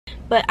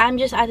but I'm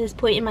just at this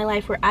point in my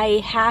life where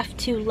I have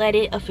to let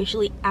it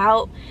officially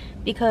out,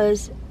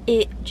 because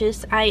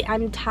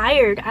I'm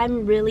tired.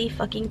 I'm really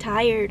fucking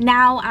tired.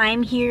 Now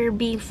I'm here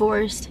being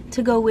forced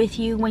to go with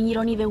you when you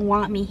don't even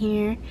want me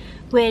here,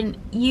 when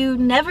you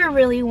never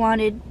really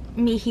wanted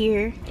me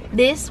here.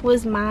 This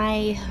was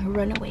my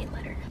runaway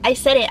letter. I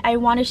said it, I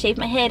want to shave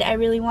my head. I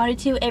really wanted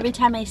to. Every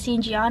time I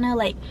seen Gianna,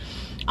 like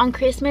on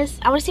Christmas,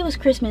 I want to say it was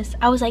Christmas,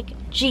 I was like,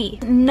 gee,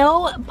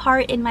 no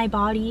part in my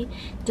body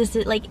does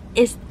it like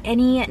is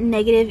any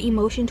negative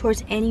emotion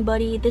towards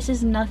anybody. This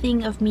is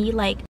nothing of me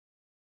like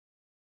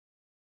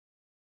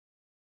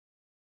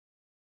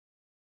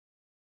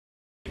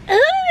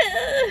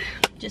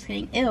just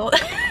kidding, ew.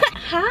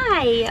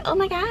 Hi, oh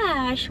my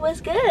gosh,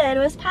 what's good,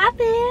 what's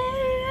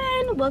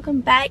poppin'?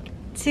 Welcome back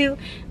to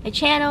my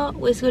channel.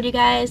 What's good, you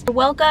guys?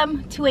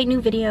 Welcome to a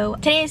new video.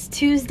 Today is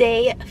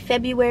Tuesday,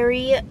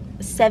 February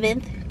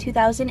 7th,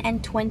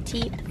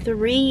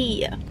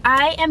 2023.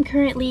 I am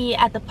currently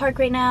at the park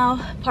right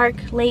now,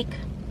 park, lake,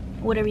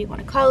 whatever you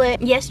want to call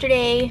it.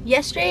 Yesterday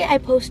I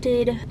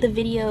posted the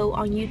video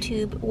on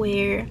YouTube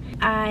where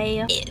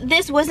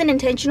this wasn't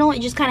intentional, it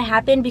just kind of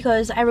happened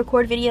because I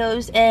record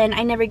videos and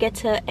I never get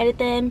to edit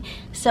them,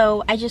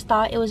 so I just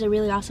thought it was a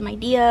really awesome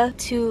idea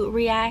to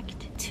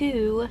react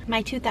to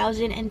my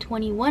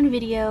 2021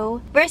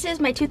 video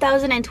versus my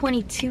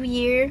 2022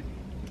 year,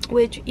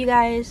 which, you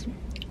guys,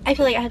 I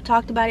feel like I have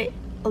talked about it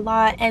a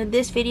lot, and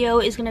this video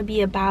is going to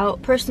be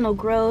about personal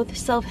growth,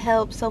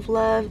 self-help,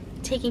 self-love,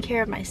 taking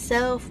care of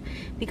myself,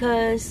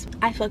 because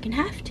I fucking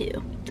have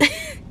to.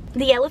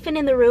 The elephant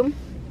in the room.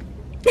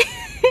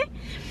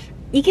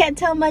 You can't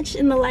tell much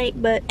in the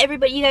light, but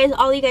everybody,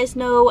 all you guys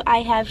know,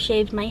 I have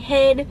shaved my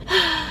head.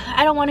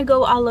 I don't want to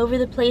go all over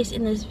the place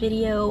in this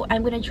video.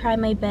 I'm gonna try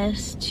my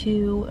best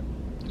to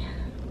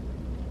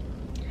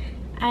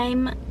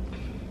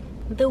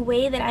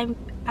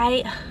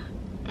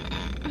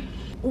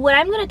what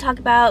I'm going to talk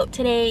about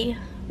today,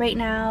 right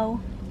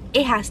now,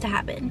 it has to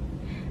happen.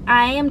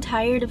 I am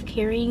tired of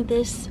carrying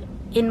this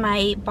in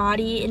my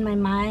body, in my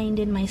mind,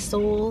 in my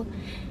soul,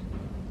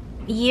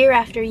 year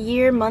after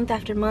year, month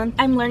after month.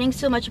 I'm learning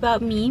so much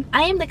about me.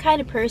 I am the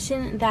kind of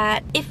person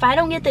that if I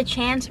don't get the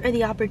chance or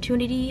the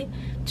opportunity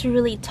to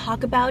really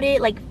talk about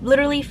it, like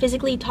literally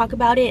physically talk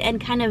about it and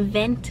kind of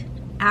vent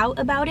out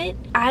about it,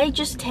 I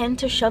just tend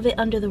to shove it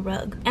under the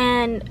rug,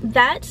 and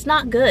that's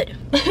not good.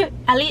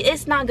 At least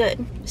it's not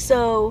good.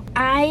 So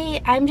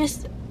I'm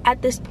just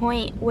at this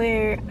point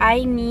where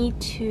I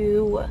need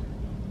to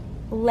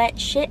let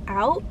shit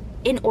out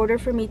in order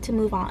for me to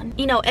move on.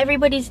 You know,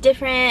 everybody's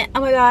different.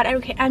 Oh my god, I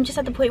don't care. I'm just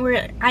at the point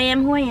where I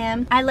am who I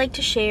am. I like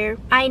to share.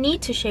 I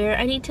need to share.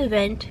 I need to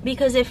vent,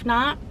 because if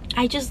not,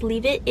 I just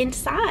leave it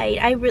inside.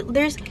 You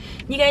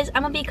guys,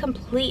 I'm gonna be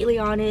completely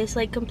honest,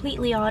 like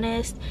completely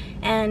honest,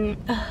 and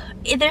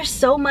there's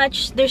so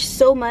much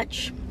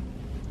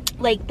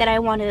like that I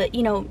want to,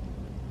 you know,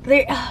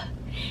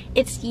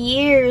 it's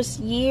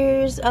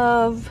years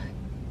of,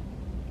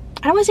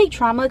 I don't want to say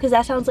trauma because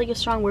that sounds like a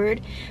strong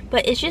word,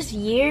 but it's just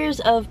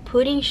years of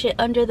putting shit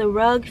under the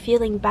rug,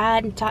 feeling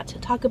bad and not to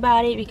talk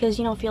about it because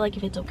you don't feel like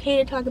if it's okay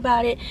to talk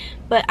about it.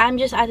 But I'm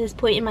just at this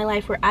point in my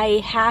life where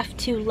I have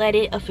to let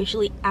it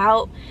officially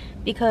out,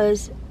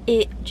 because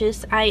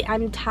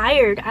I'm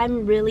tired.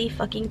 I'm really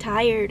fucking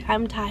tired.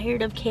 I'm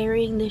tired of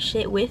carrying this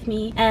shit with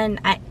me, and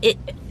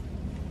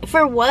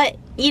for what,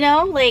 you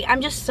know? Like,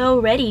 I'm just so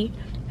ready.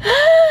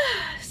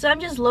 So I'm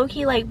just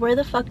low-key like, where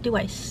the fuck do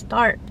I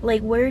start?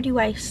 Like, where do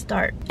I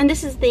start? And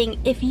this is the thing,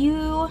 if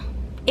you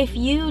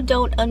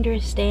don't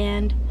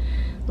understand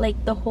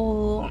like the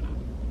whole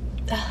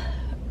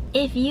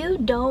if you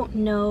don't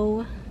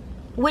know,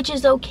 which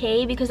is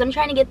okay because I'm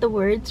trying to get the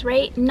words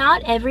right,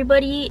 not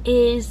everybody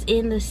is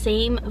in the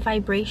same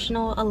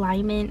vibrational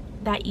alignment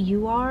that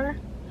you are.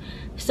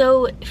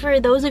 So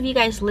for those of you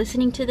guys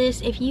listening to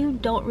this, if you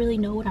don't really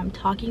know what I'm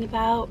talking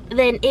about,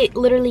 then it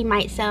literally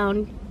might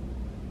sound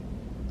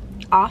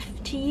off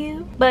to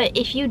you. But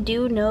if you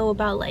do know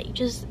about like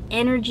just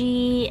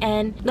energy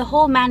and the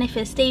whole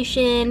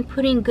manifestation,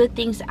 putting good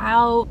things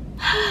out,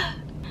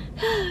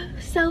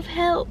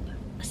 self-help,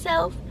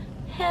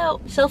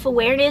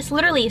 self-awareness,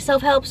 literally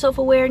self-help,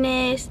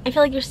 self-awareness, I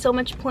feel like there's so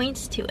much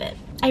points to it.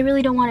 I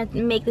really don't want to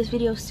make this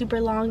video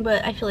super long,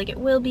 but I feel like it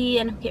will be,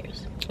 and who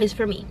cares? It's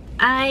for me.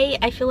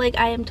 I feel like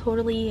I am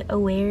totally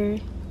aware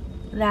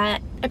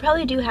that I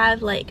probably do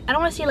have, like, I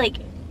don't want to say like,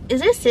 is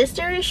this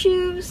sister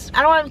issues?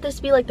 I don't want this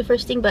to be like the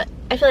first thing, but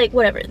I feel like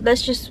whatever,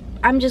 that's just,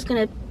 I'm just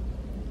gonna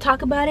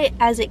talk about it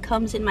as it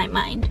comes in my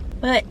mind.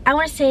 But I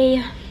want to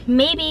say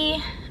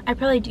maybe I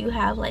probably do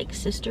have like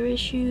sister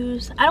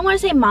issues. I don't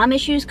want to say mom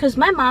issues because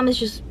my mom is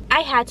just,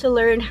 I had to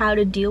learn how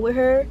to deal with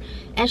her,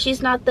 and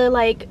she's not the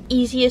like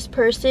easiest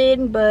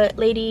person, but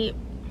lady,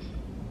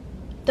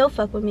 don't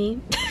fuck with me.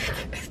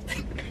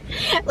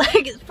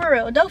 Like, for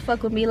real, don't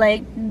fuck with me,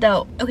 like,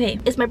 don't. Okay,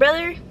 it's my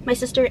brother, my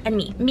sister, and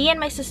me. Me and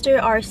my sister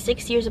are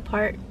 6 years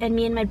apart, and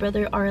me and my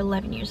brother are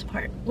 11 years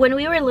apart. When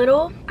we were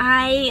little,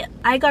 I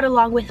got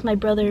along with my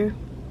brother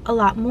a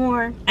lot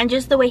more. And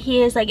just the way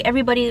he is, like,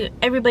 everybody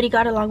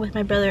got along with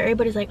my brother.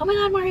 Everybody's like, oh my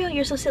god, Mario,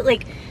 you're so silly.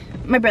 Like,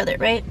 my brother,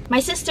 right? My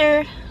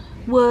sister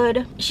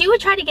would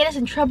try to get us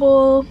in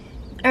trouble,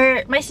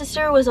 or my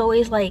sister was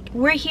always like,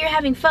 we're here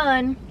having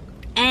fun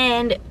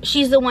and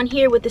she's the one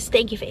here with the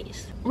stanky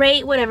face,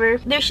 right? Whatever,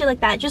 there's shit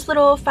like that, just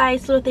little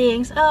fights, little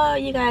things. Oh,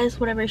 you guys,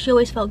 whatever. She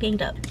always felt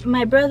ganged up.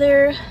 My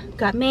brother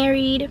got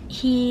married,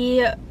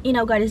 he, you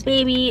know, got his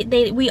baby.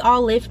 We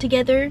all lived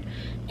together,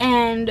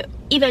 and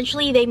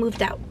eventually they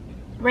moved out,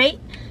 right?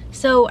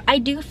 So I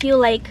do feel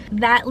like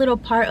that little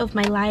part of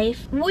my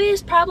life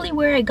was probably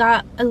where I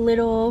got a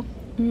little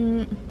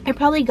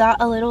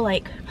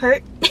like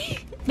hurt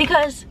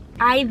because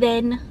I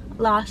then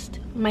lost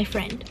my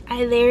friend.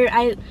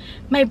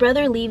 My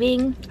brother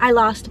leaving, I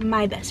lost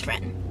my best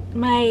friend.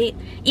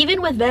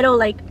 Even with Vero,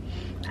 like,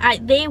 how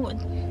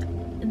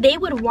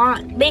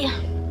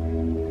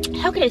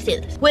can I say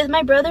this? With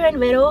my brother and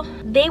Vero,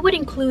 they would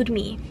include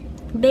me.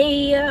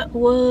 I don't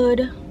want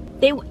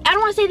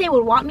to say they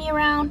would want me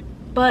around,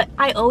 but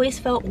I always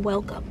felt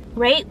welcome,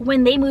 right?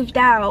 When they moved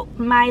out,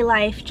 my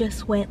life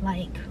just went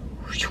like,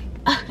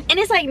 and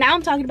it's like, now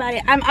I'm talking about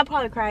it, I'll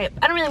probably cry.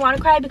 I don't really want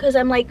to cry because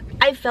I'm like,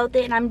 I felt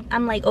it and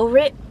I'm like over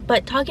it.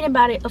 But talking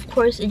about it, of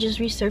course, it just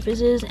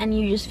resurfaces and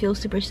you just feel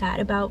super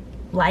sad about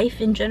life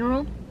in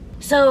general.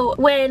 So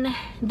when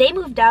they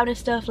moved out and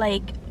stuff,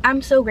 like,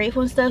 I'm so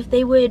grateful and stuff.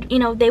 They would, you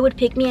know, they would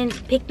pick me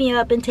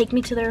up and take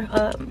me to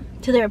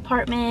their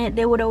apartment.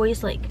 They would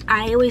always, like,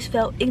 I always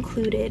felt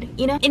included,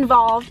 you know,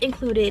 involved,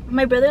 included.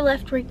 My brother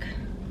left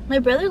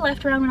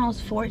around when I was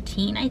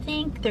 14, I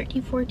think,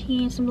 13,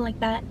 14, something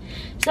like that.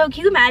 So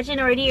can you imagine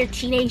already your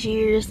teenage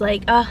years?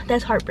 Like,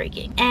 that's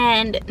heartbreaking.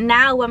 And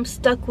now I'm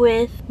stuck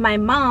with my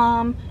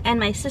mom and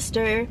my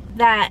sister.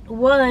 That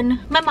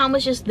one, my mom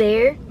was just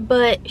there,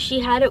 but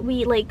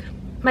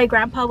my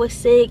grandpa was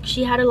sick.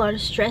 She had a lot of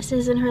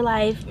stresses in her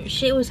life.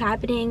 Shit was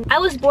happening. I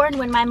was born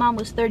when my mom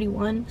was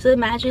 31. So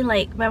imagine,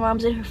 like, my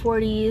mom's in her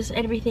 40s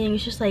and everything.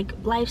 It's just like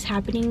life's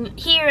happening.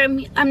 Here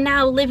I'm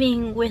now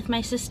living with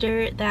my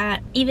sister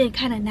that even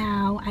kind of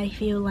now I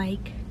feel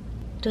like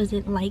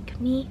doesn't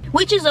like me.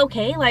 Which is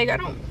okay. Like, I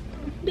don't,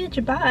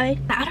 bitch, bye.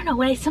 I don't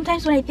know.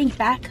 Sometimes when I think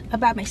back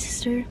about my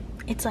sister,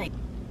 it's like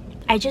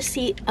I just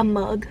see a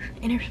mug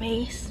in her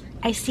face.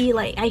 I see,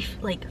 like,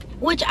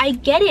 which I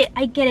get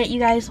it, you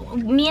guys.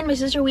 Me and my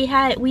sister,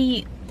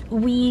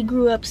 we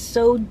grew up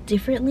so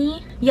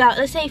differently. Yeah,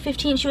 let's say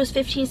 15, she was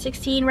 15,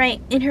 16,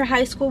 right? In her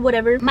high school,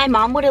 whatever. My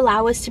mom would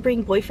allow us to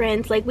bring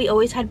boyfriends. Like, we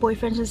always had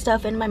boyfriends and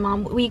stuff, and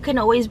we couldn't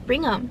always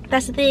bring them.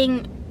 That's the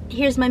thing.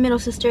 Here's my middle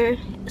sister.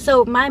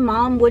 So my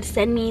mom would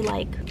send me,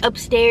 like,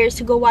 upstairs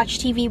to go watch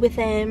TV with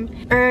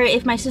them. Or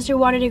if my sister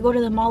wanted to go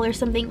to the mall or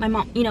something, my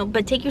mom, you know,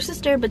 but take your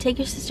sister.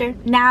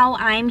 Now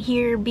I'm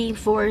here being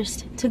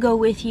forced to go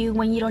with you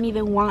when you don't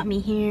even want me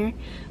here,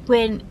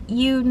 when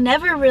you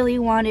never really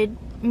wanted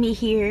me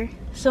here.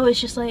 So it's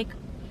just like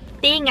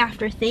thing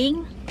after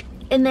thing.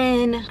 And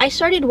then I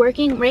started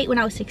working right when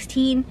I was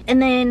 16,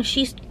 and then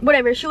she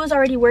was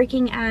already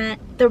working at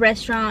the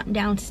restaurant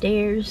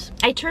downstairs.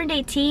 I turned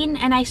 18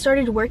 and I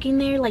started working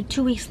there like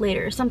 2 weeks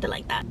later or something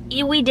like that.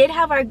 We did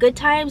have our good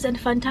times and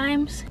fun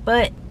times,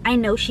 but I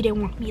know she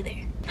didn't want me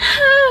there.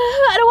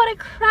 I don't want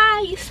to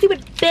cry, you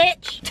stupid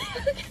bitch.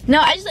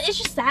 No, it's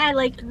just sad.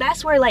 Like,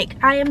 that's where, like,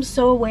 I am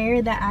so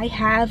aware that I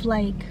have,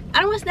 like,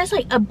 I don't know, that's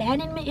like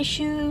abandonment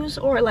issues,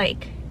 or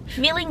like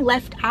feeling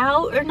left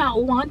out or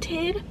not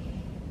wanted.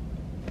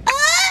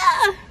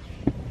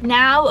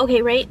 Now,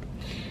 okay, right,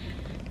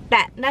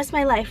 that's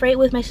my life, right,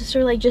 with my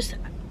sister. Like, just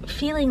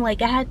feeling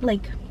like I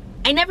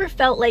never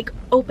felt like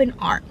open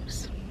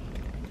arms,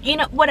 you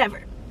know,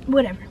 whatever.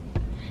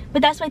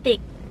 But that's my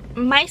thing.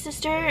 My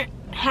sister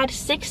had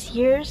 6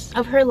 years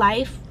of her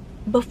life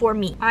before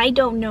me. I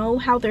don't know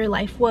how their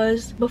life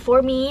was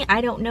before me.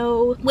 I don't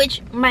know,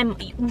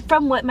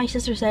 from what my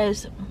sister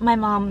says, my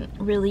mom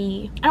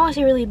really, I don't want to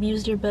say really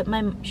abused her, but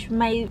my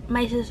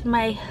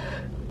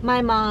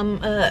mom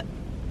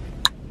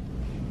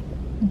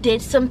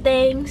did some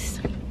things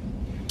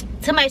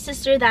to my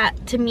sister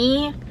that to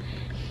me,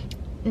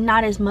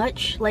 not as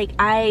much. Like,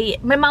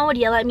 my mom would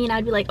yell at me and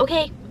I'd be like,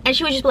 okay, and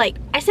she would just be like,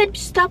 I said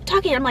stop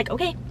talking. I'm like,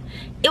 okay.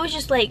 It was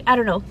just like, I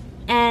don't know.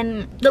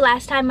 And the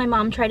last time my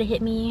mom tried to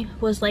hit me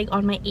was like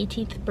on my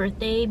 18th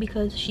birthday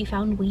because she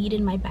found weed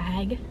in my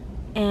bag,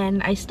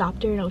 and I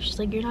stopped her and I was just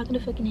like, you're not gonna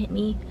fucking hit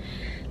me.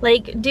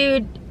 Like,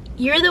 dude,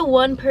 you're the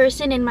one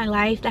person in my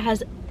life that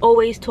has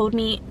always told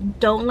me,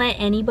 don't let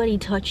anybody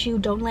touch you,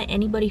 don't let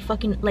anybody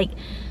fucking, like,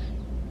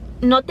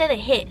 no te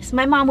dejes.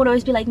 My mom would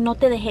always be like, no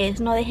te dejes,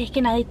 no dejes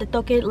que nadie te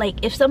toque.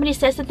 Like, if somebody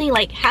says something,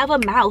 like, have a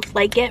mouth,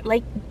 like,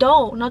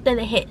 don't, no te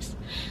dejes.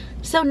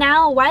 So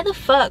now, why the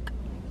fuck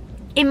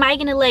am I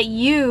gonna let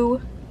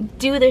you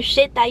do the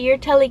shit that you're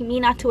telling me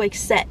not to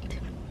accept?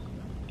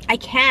 I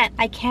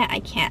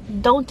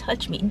can't. Don't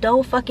touch me.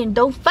 Don't fuck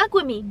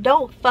with me.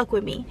 Don't fuck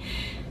with me.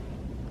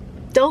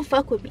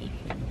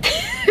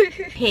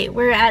 Okay,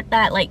 we're at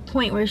that, like,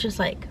 point where it's just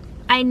like,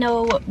 I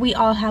know we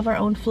all have our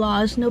own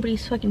flaws.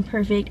 Nobody's fucking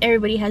perfect.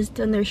 Everybody has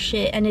done their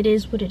shit, and it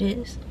is what it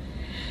is.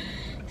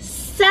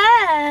 So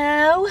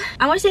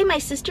I want to say my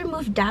sister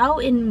moved out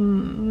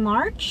in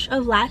March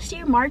of last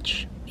year.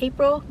 March,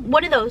 April,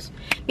 one of those.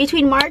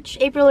 Between March,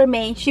 April, or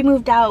May, she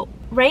moved out,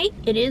 right?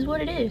 It is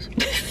what it is.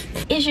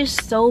 It's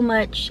just so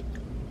much.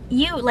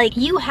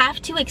 You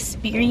have to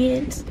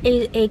experience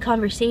a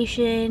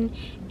conversation,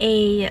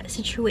 a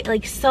situation,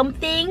 like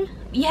something.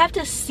 You have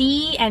to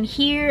see and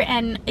hear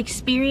and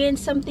experience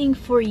something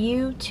for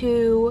you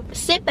to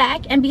sit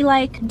back and be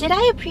like, did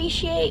I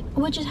appreciate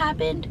what just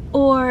happened?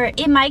 Or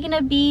am I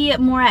gonna be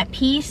more at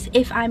peace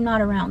if I'm not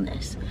around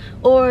this?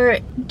 Or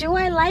do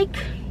I like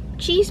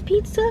cheese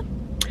pizza?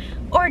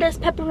 Or does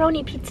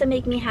pepperoni pizza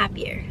make me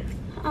happier?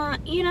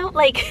 You know,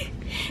 like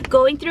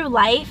going through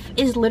life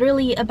is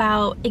literally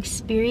about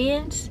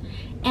experience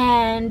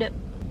and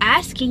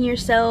asking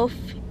yourself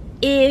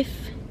if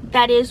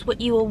that is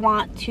what you will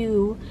want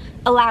to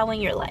allow in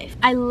your life.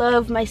 I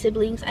love my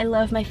siblings, I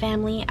love my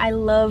family, I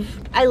love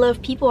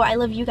people, I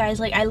love you guys,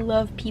 like I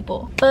love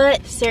people.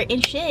 But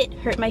certain shit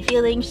hurt my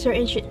feelings,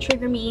 certain shit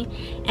trigger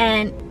me,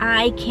 and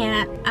I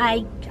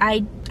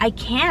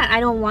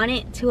don't want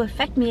it to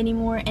affect me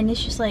anymore. And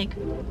it's just like,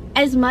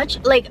 as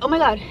much, like, oh my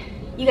god,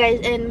 you guys,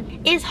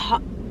 and it's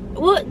hot.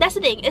 Well, that's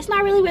the thing, it's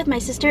not really with my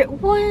sister.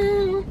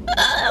 Well,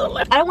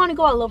 I don't want to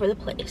go all over the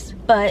place,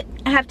 but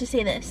I have to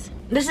say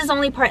this is the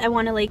only part I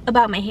want to like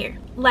about my hair.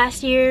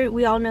 Last year,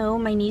 we all know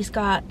my niece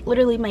got,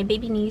 literally my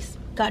baby niece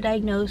got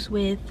diagnosed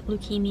with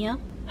leukemia.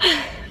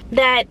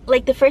 That,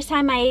 like, the first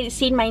time I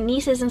seen my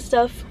nieces and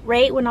stuff,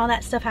 right, when all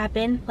that stuff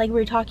happened, like, we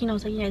were talking, I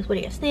was like, you guys, what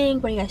do you guys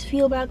think? What do you guys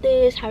feel about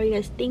this? How are you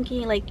guys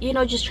thinking? Like, you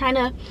know, just trying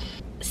to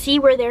see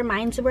where their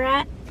minds were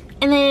at.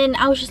 And then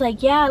I was just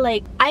like, yeah,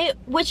 like,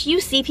 which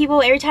you see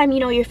people every time, you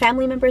know, your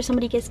family member,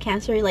 somebody gets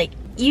cancer, like,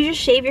 you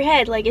just shave your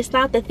head. Like, it's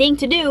not the thing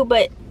to do,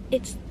 but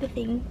it's the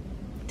thing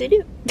to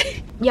do.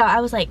 Yeah, I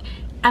was like,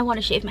 I want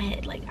to shave my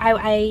head. Like, I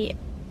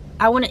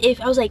want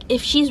to, I was like,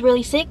 if she's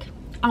really sick,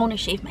 I want to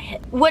shave my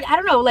head. What, I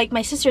don't know, like,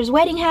 my sister's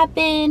wedding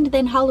happened,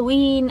 then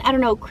Halloween, I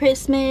don't know,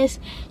 Christmas,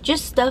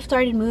 just stuff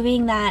started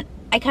moving that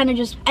I kind of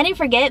just, I didn't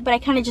forget, but I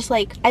kind of just,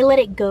 like, I let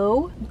it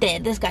go.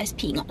 Dead, this guy's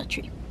peeing on the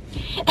tree.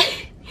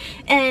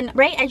 And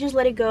right, I just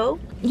let it go.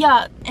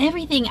 Yeah,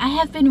 everything. I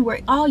have been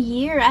all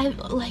year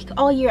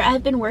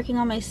I've been working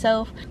on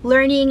myself,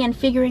 learning and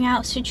figuring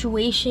out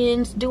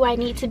situations. Do I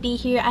need to be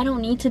here? I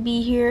don't need to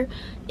be here.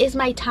 Is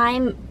my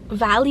time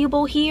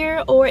valuable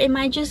here? Or am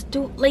I just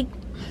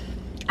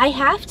I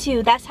have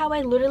to. That's how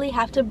I literally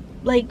have to,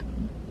 like,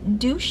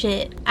 do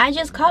shit. I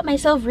just caught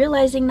myself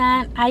realizing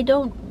that I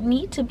don't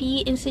need to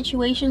be in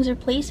situations or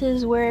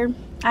places where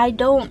I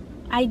don't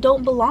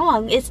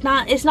belong. It's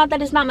not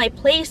that it's not my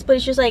place, but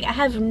it's just like I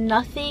have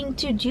nothing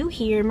to do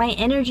here. My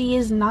energy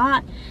is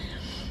not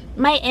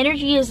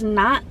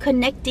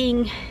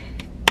connecting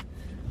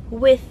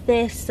with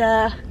this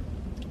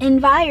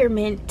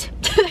environment.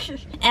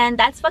 And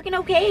that's fucking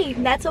okay.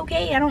 That's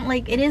okay. I don't,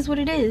 like, it is what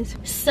it is.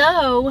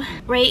 So,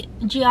 right,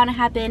 Gianna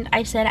happened.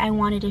 I said I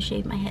wanted to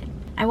shave my head.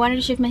 I wanted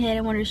to shave my head.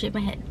 I wanted to shave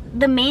my head.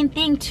 The main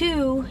thing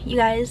too, you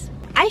guys,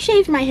 I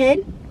shaved my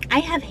head. I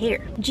have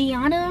hair.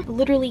 Gianna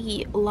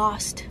literally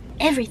lost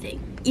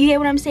everything. You get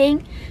what I'm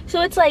saying?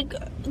 So it's like,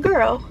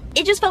 girl,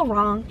 it just felt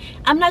wrong.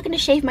 I'm not gonna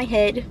shave my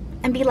head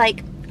and be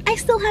like, I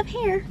still have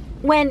hair,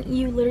 when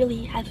you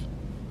literally have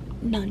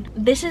none.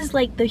 This is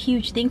like the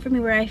huge thing for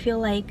me, where I feel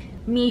like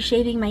me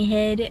shaving my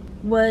head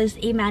was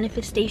a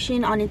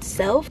manifestation on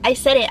itself. I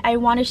said it, I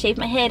want to shave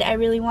my head. I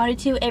really wanted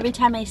to. Every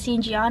time I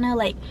seen Gianna,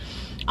 like,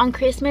 on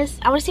Christmas,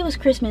 I want to say it was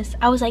Christmas,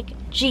 I was like,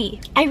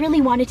 gee, I really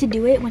wanted to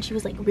do it when she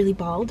was like really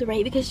bald,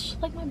 right? Because she's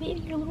like, my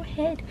baby, your little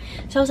head.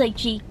 So I was like,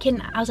 gee,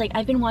 I was like,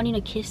 I've been wanting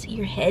to kiss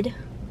your head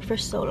for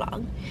so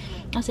long.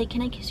 I was like,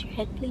 can I kiss your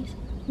head, please?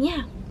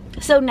 Yeah.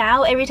 So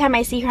now every time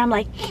I see her, I'm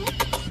like,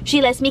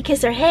 she lets me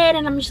kiss her head,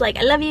 and I'm just like,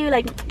 I love you,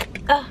 like,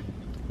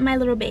 my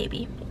little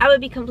baby. I would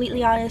be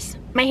completely honest,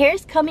 my hair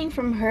is coming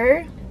from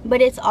her,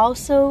 but it's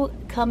also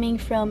coming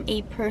from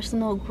a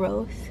personal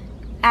growth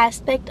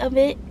aspect of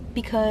it,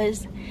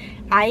 because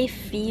I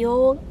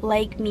feel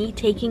like me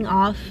taking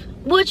off,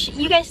 which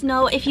you guys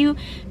know, if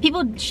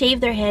people shave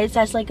their heads,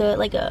 that's like a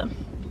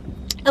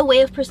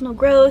way of personal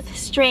growth,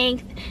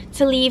 strength,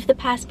 to leave the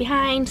past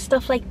behind,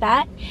 stuff like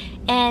that.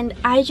 And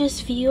I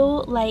just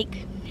feel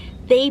like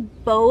they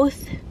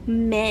both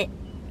met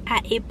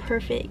at a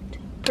perfect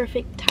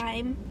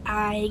time.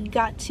 I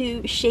got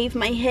to shave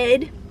my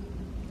head,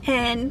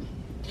 and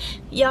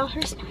y'all,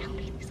 her smile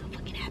made me so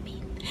fucking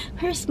happy.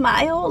 Her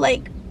smile,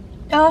 like,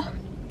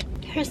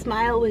 her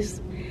smile was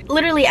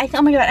literally,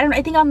 oh my god,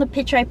 I think on the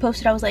picture I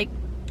posted, I was like,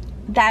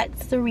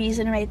 that's the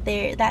reason right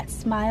there. That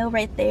smile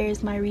right there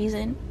is my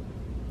reason.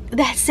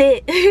 That's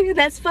it.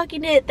 That's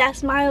fucking it. That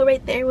smile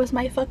right there was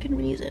my fucking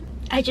reason.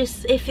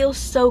 It feels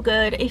so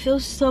good. It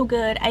feels so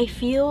good. I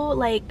feel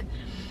like,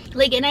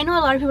 and I know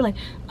a lot of people are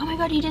like, oh my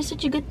god, you did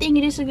such a good thing,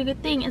 you did such a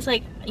good thing. It's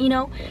like, you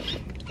know,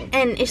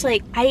 and it's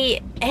like,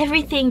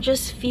 everything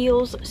just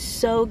feels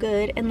so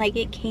good, and like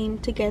it came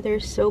together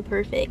so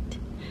perfect.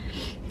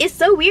 It's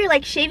so weird,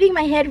 like, shaving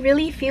my head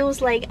really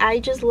feels like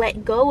I just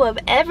let go of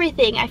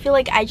everything. I feel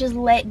like I just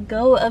let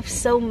go of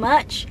so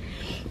much.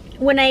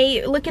 when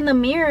I look in the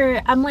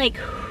mirror, I'm like,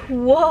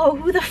 whoa,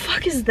 who the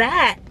fuck is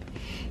that?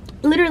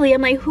 Literally,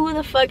 I'm like, who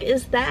the fuck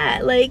is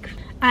that? Like,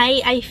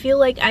 I feel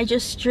like I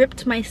just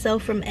stripped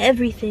myself from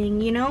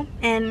everything, you know?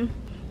 And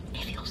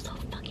it feels so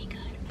fucking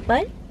good.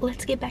 But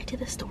let's get back to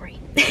the story.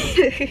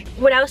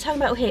 What I was talking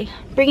about, okay,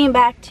 bringing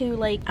back to,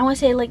 like, I want to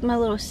say, like, my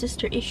little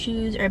sister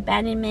issues or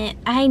abandonment.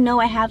 I know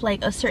I have,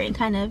 like, a certain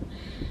kind of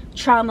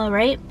trauma,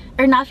 right?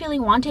 Or not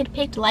feeling wanted,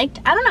 picked, liked.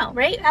 I don't know,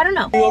 right? I don't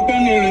know.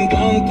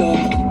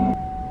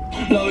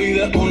 La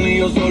vida es una y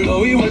yo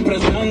solo vivo el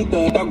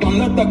presente. Hasta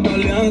cuando estás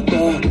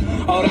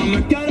caliente. Ahora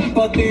me quieres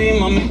pa' ti,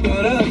 mami, tú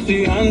eres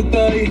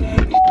exigente.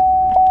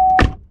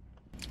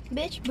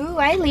 Bitch, boo,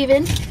 I ain't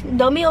leaving.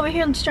 Don't be over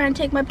here just trying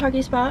to take my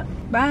parking spot.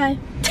 Bye.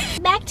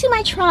 Back to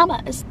my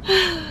traumas.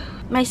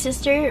 My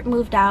sister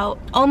moved out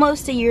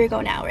almost a year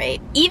ago now,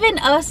 right? Even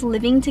us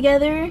living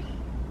together,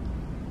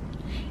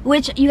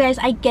 which, you guys,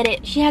 I get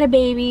it. She had a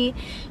baby.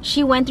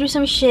 She went through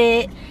some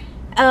shit.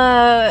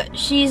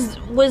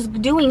 Was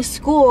doing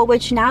school,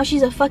 which now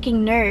she's a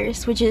fucking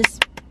nurse, which is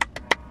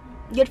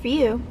good for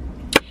you.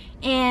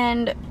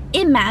 And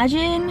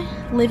imagine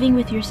living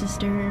with your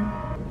sister,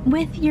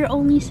 with your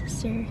only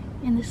sister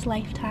in this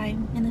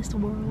lifetime, in this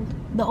world,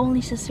 the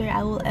only sister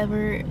I will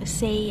ever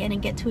say and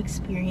get to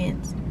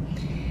experience.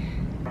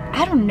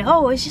 I don't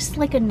know, it's just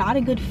like not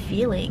a good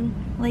feeling.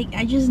 Like,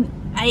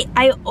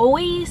 I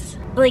always,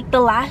 like,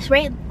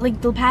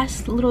 the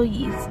past little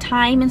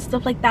time and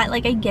stuff like that,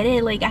 like, I get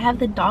it, like, I have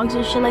the dogs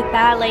and shit like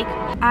that, like,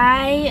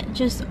 I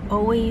just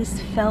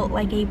always felt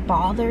like a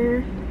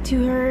bother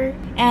to her.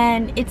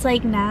 And it's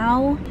like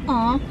now,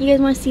 aw, you guys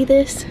want to see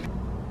this?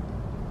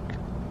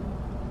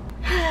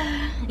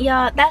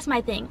 Yeah, that's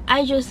my thing.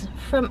 I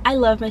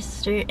love my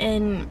sister,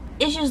 and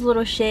it's just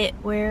little shit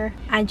where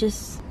I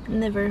just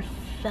never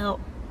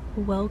felt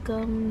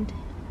welcomed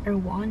or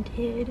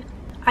wanted.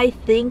 I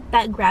think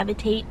that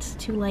gravitates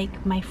to,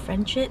 like, my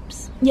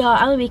friendships. Yeah,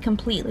 I'm gonna be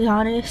completely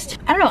honest.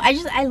 I don't know,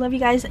 I love you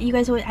guys.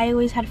 I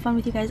always had fun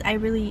with you guys. I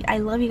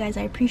love you guys.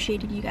 I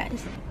appreciated you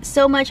guys.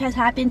 So much has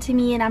happened to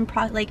me, and I'm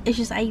like, it's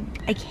just, I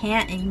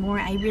can't anymore.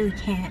 I really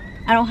can't.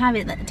 I don't have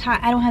it,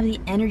 I don't have the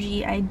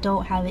energy. I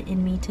don't have it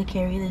in me to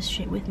carry this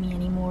shit with me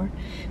anymore,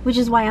 which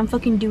is why I'm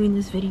fucking doing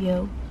this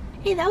video.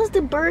 Hey, that was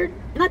the bird,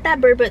 not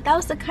that bird, but that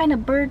was the kind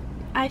of bird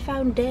I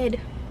found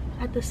dead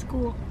at the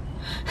school.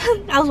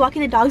 I was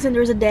walking the dogs and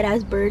there was a dead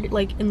ass bird,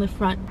 like, in the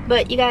front.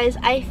 But you guys,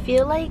 I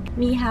feel like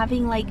me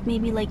having, like,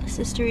 maybe like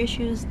sister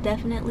issues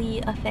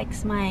definitely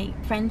affects my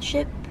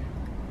friendship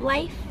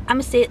life. I'm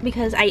gonna say it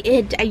because I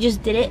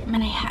just did it and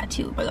I had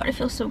to. Oh my god, it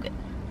feels so good.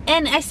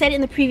 And I said it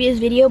in the previous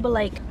video, but,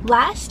 like,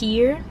 last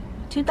year,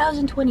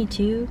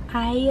 2022,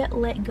 I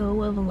let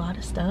go of a lot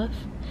of stuff.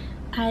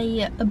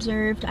 I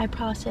observed, I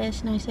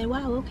processed, and I said,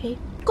 wow, okay,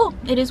 cool,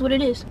 it is what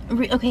it is.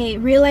 Okay,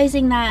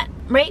 realizing that,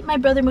 right, my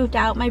brother moved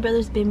out, my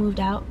brother's been moved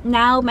out.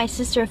 Now my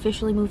sister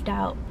officially moved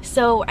out.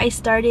 So I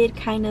started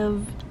kind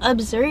of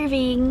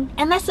observing,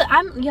 and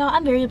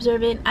I'm very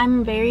observant.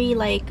 I'm very,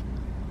 like,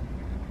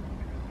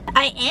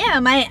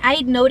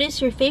 I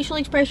notice your facial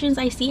expressions.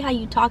 I see how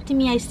you talk to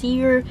me. I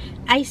see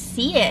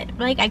it,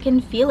 like, I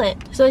can feel it.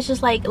 So it's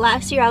just like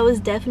last year I was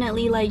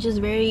definitely, like, just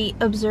very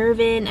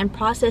observant and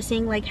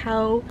processing, like,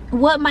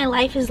 what my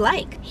life is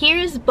like.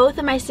 Here's both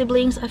of my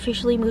siblings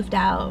officially moved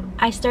out.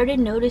 I started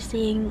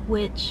noticing,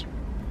 which,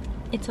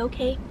 it's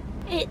okay.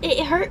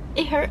 It hurt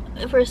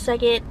for a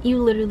second.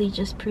 You literally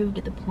just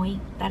proved the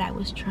point that I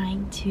was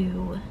trying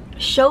to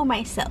show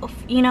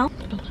myself, you know?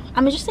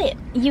 I'm gonna just say it.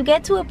 You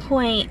get to a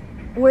point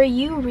where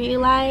you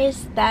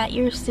realize that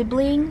your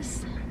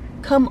siblings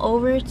come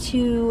over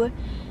to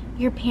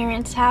your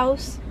parents'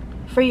 house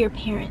for your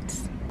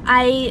parents.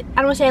 I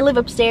don't want to say I live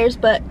upstairs,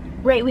 but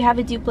right, we have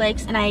a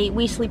duplex and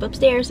we sleep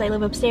upstairs. I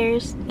live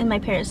upstairs and my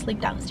parents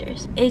sleep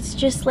downstairs. It's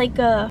just like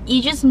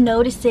you just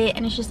notice it,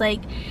 and it's just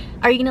like,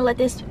 are you gonna let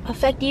this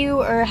affect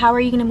you, or how are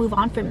you gonna move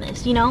on from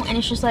this, you know? And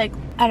it's just like,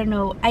 I don't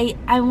know,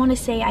 I want to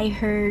say I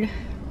heard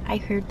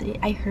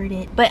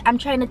it, but I'm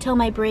trying to tell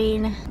my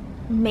brain,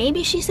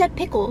 maybe she said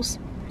pickles,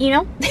 you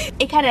know?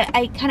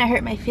 I kind of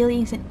hurt my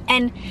feelings,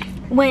 and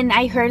when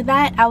I heard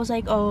that, I was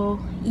like, oh,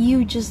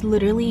 you just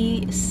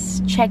literally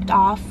checked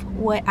off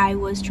what I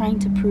was trying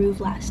to prove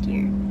last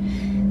year,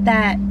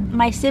 that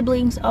my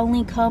siblings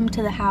only come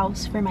to the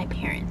house for my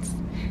parents.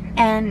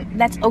 And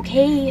that's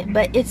okay,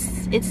 but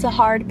it's a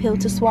hard pill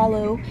to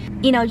swallow,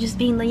 you know, just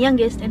being the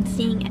youngest and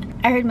seeing it.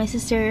 I heard my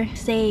sister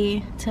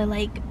say to,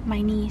 like,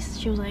 my niece,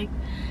 she was like,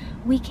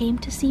 we came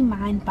to see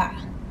mine pa.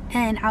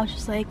 And I was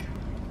just like,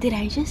 did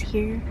I just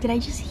hear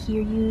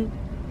you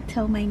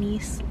tell my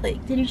niece,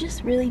 like, did you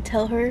just really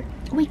tell her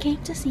we came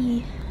to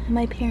see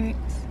my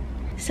parents?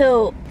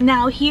 So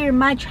now here,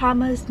 my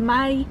traumas,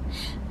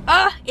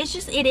 it's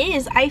just, it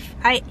is,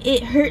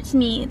 it hurts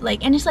me,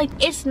 like, and it's like,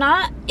 it's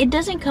not, it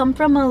doesn't come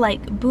from a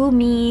like boo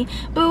me,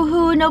 boo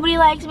hoo, nobody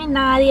likes me,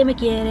 nadie me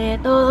quiere,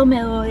 todo me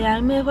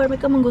odia, mejor me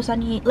como un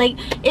gusanito. Like,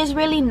 it's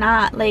really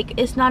not, like,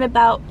 it's not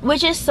about,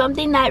 which is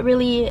something that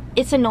really,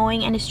 it's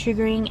annoying and it's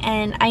triggering,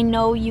 and I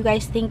know you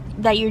guys think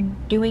that you're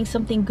doing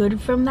something good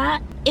from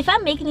that. If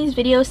I'm making these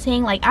videos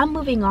saying like I'm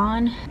moving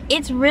on,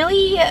 it's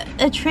really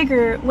a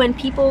trigger when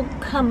people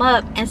come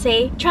up and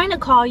say, trying to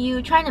call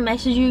you, trying to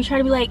message you,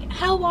 trying to be like,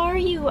 how are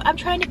you, I'm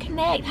trying to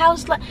connect,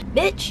 how's life?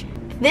 Bitch,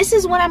 this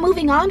is what I'm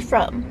moving on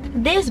from,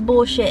 this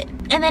bullshit.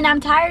 And then I'm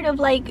tired of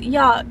like,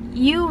 y'all,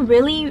 you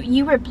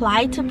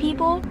reply to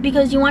people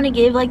because you want to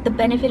give like the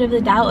benefit of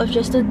the doubt of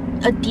just a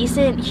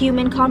decent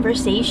human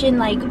conversation,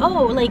 like,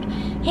 oh, like,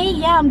 hey,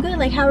 yeah, I'm good,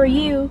 like, how are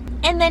you?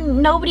 And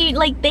then nobody,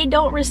 like, they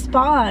don't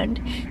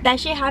respond. That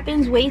shit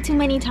happens way too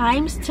many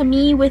times to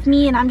me, with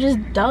me, and I'm just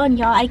done,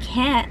 y'all. I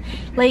can't.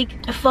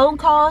 Like, phone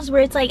calls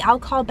where it's like I'll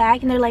call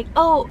back and they're like,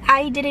 oh,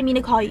 I didn't mean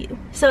to call you.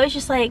 So it's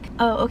just like,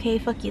 oh, okay,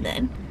 fuck you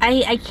then.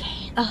 I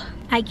can't.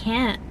 I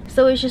can't.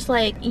 So it's just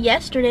like,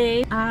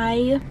 yesterday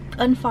I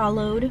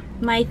unfollowed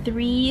my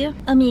 3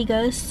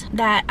 amigas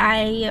that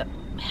I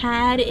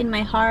had in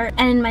my heart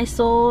and in my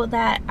soul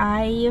that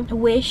I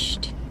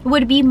wished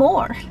would be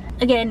more.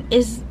 Again,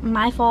 is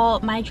my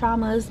fault, my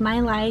traumas, my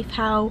life,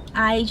 how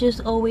I just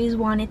always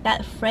wanted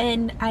that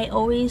friend I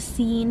always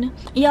seen.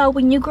 Yo,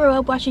 when you grow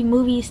up watching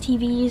movies,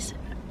 TVs,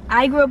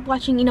 I grew up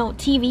watching, you know,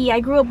 TV, I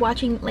grew up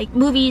watching like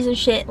movies and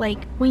shit.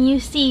 Like, when you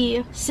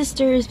see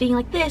sisters being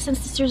like this and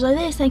sisters are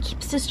this and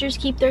sisters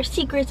keep their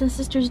secrets and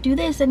sisters do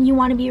this and you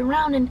want to be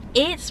around, and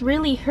it's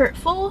really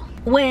hurtful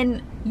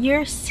when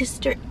your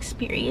sister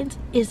experience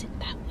isn't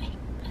that way.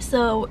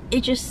 So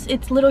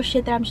it's little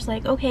shit that I'm just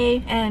like,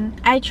 okay,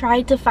 and I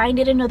tried to find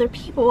it in other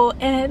people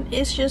and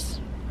it's just,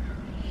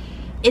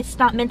 it's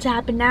not meant to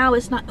happen now.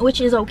 It's not,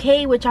 which is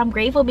okay, which I'm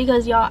grateful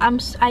because, y'all,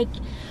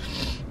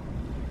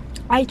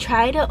 I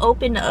try to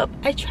open up,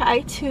 I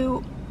try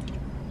to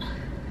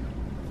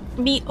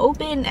be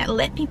open and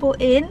let people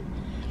in,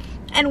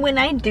 and when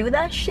I do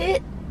that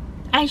shit,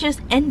 I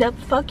just end up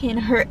fucking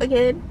hurt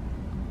again.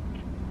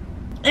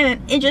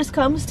 And it just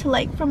comes to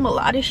like from a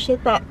lot of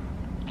shit that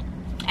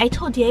I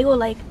told Diego.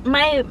 Like,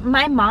 my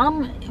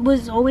mom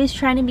was always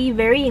trying to be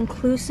very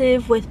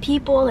inclusive with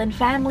people and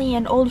family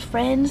and old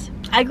friends.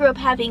 I grew up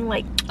having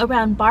like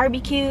around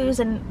barbecues,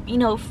 and you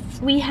know,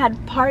 we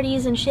had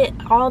parties and shit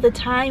all the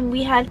time.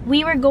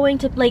 We were going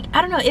to, like,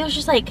 I don't know, it was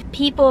just like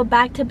people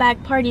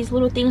back-to-back parties,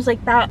 little things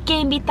like that. Que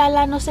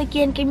invítala no sé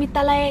quién, que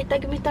invítala esta,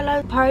 que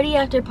invítala, party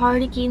after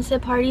party, 15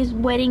 parties,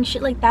 wedding,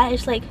 shit like that.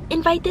 It's like,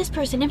 invite this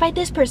person,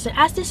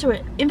 ask this or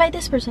invite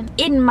this person.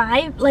 In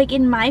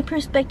my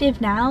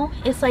perspective now,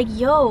 it's like,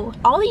 yo,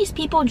 all these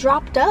people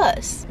dropped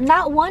us.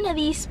 Not one of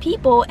these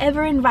people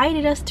ever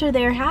invited us to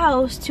their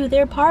house, to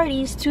their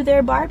parties, to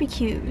their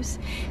barbecues.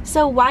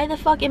 So why the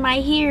fuck am I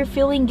here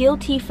feeling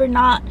guilty for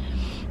not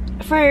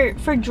for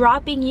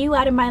dropping you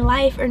out of my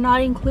life or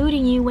not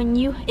including you when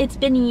it's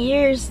been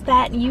years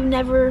that you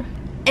never.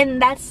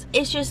 And that's,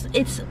 it's just,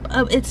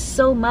 it's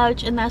so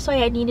much, and that's why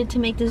I needed to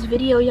make this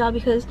video, y'all,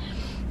 because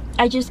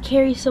I just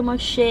carry so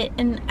much shit,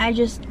 and I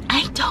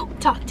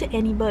don't talk to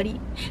anybody.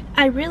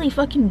 I really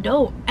fucking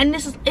don't. And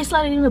it's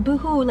not even a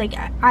boohoo. Like,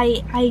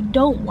 I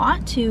don't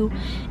want to.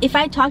 If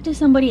I talk to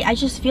somebody, I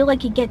just feel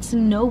like it gets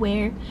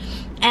nowhere.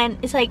 And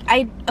it's like,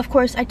 of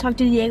course I talked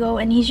to Diego,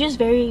 and Diego's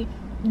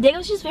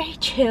just very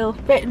chill.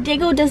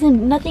 Diego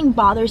nothing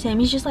bothers him.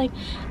 He's just like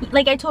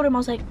I told him, I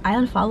was like, I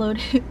unfollowed.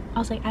 I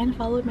was like, I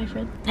unfollowed my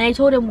friend. And I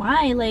told him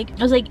why. Like,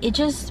 I was like,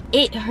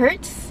 it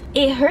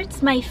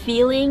hurts my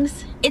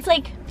feelings. It's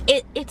like,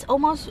 it's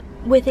almost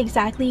with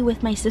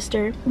my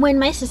sister. When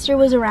my sister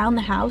was around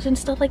the house and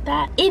stuff like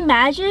that,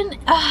 imagine,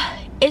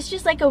 it's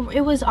just like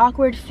it was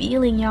awkward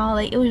feeling, y'all.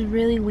 Like, it was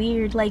really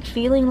weird, like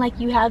feeling like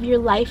you have your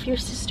life, your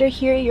sister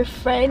here, your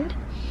friend,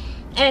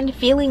 and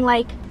feeling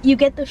like you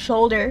get the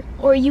shoulder,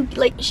 or you,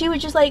 like, she would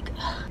just like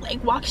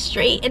walk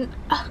straight, and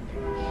I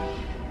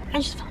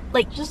just felt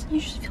like you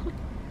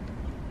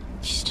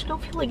just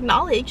don't feel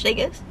acknowledged, I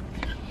guess.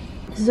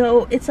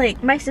 So it's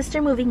like, my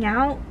sister moving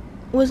out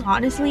was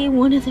honestly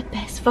one of the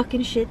best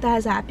fucking shit that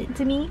has happened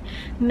to me,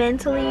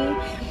 mentally,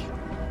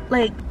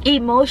 like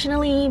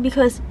emotionally,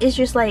 because it's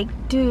just like,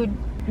 dude,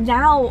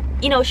 now,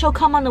 you know, she'll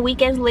come on the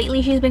weekends.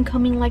 Lately she's been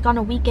coming like on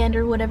a weekend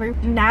or whatever.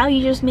 Now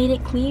you just made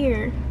it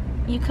clear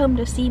you come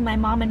to see my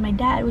mom and my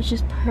dad, which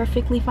is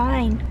perfectly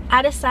fine.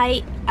 Out of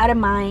sight, out of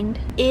mind.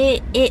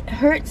 It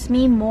hurts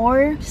me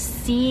more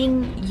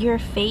seeing your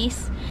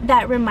face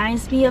that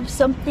reminds me of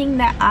something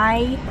that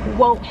I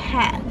won't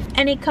have.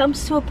 And it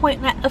comes to a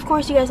point that, of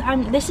course, you guys,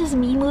 this is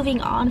me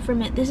moving on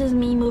from it. This is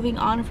me moving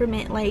on from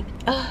it. Like,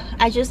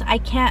 I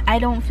can't, I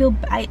don't feel,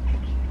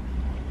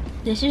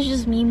 this is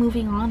just me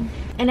moving on.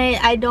 And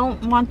I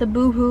don't want the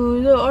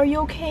boo-hoos. Are you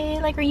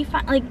okay? Like, are you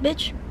fine? Like,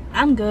 bitch,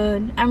 I'm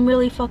good. I'm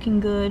really fucking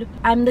good.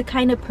 I'm the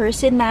kind of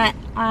person that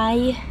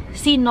I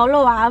si no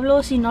lo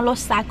hablo, si no lo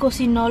saco,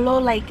 si no lo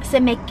like se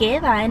me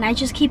queda, and I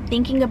just keep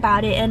thinking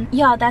about it. And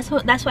y'all, that's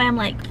why I'm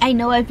like, I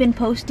know I've been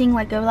posting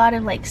like a lot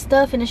of like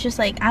stuff, and it's just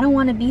like I don't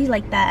want to be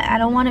like that. I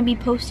don't want to be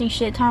posting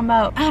shit talking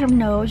about, I don't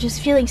know,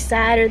 just feeling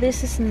sad or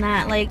this and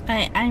that. Like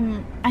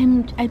I'm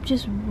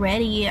just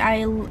ready.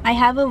 I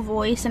have a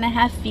voice and I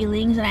have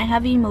feelings and I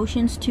have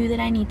emotions too that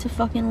I need to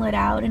fucking let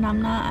out, and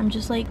I'm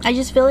just like, I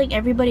just feel like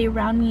everybody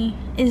around me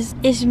is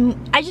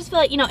I just feel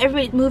like, you know,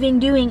 everybody's moving,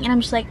 doing, and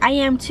I'm just like, I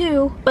am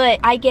too, but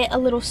I get a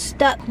little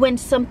stuck when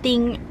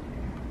something,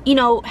 you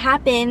know,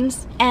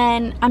 happens,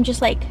 and I'm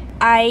just like,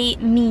 I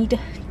need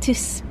to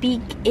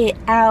speak it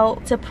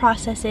out, to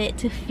process it,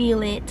 to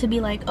feel it, to be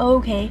like, oh,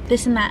 okay,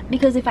 this and that.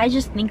 Because if I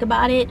just think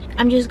about it,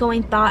 I'm just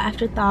going thought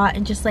after thought,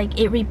 and just like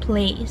it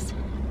replays.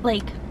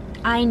 Like,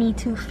 I need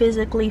to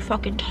physically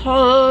fucking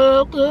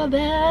talk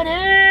about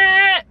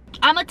it.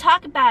 I'ma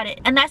talk about it.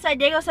 And that's why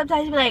Diego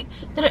sometimes be like,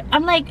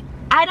 I'm like,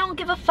 I don't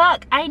give a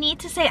fuck. I need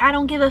to say I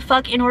don't give a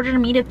fuck in order for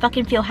me to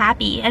fucking feel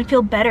happy and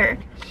feel better.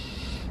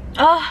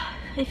 Oh,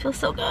 it feels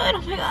so good.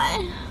 Oh my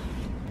god.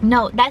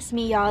 No, that's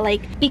me, y'all.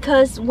 Like,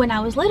 because when I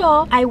was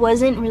little, I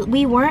wasn't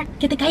we weren't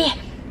que te calle.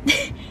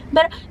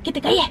 But que te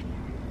calle.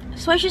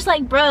 So it's just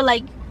like, bro,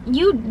 like,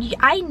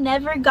 I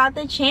never got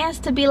the chance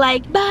to be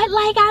like, but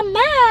like I'm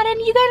mad and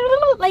you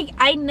guys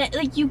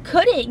like you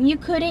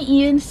couldn't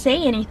even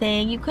say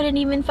anything. You couldn't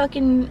even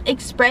fucking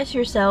express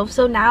yourself.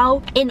 So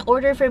now, in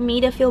order for me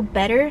to feel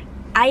better,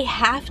 I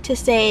have to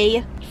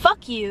say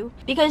fuck you,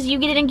 because you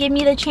didn't give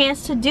me the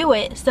chance to do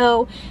it.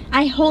 So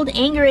I hold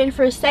anger in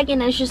for a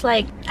second, and it's just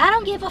like, I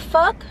don't give a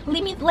fuck,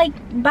 leave me, like,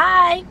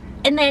 bye.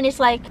 And then it's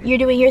like, you're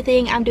doing your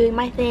thing, I'm doing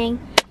my thing.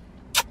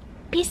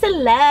 Peace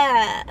and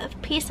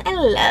love, peace and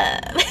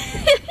love.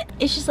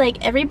 It's just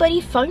like,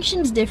 everybody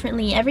functions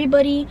differently.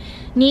 Everybody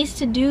needs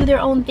to do their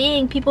own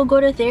thing. People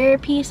go to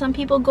therapy, some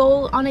people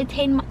go on a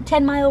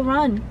 10-mile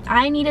run.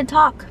 I need to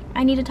talk.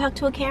 I need to talk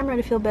to a camera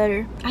to feel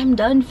better. I'm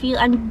done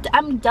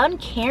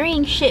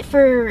carrying shit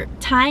for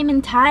time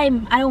and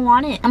time. I don't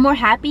want it. I'm more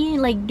happy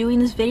like doing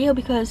this video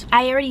because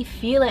I already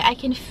feel it. I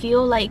can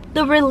feel like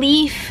the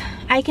relief.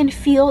 I can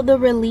feel the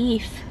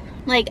relief.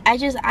 Like,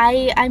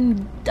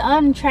 I'm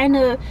done trying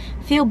to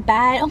feel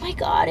bad. Oh my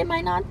god, am I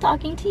not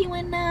talking to you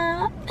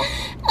enough?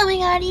 Oh my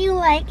god, do you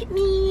like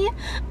me?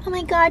 Oh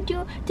my god,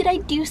 did I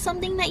do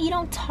something that you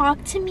don't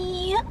talk to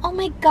me? Oh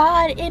my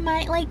god, am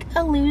I like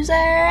a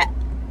loser?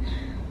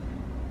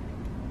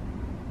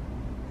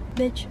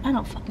 Bitch, I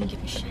don't fucking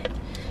give a shit.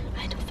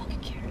 I don't fucking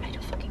care. I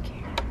don't fucking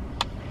care.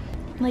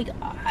 Like,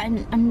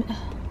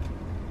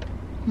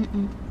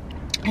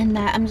 and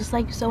that I'm just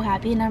like so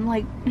happy, and I'm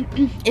like,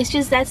 it's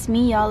just, that's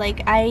me, y'all.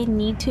 Like, I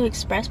need to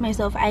express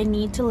myself. I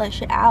need to let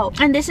shit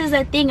out. And this is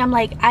the thing, I'm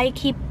like, I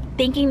keep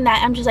thinking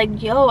that I'm just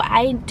like, yo,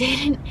 I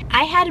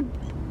had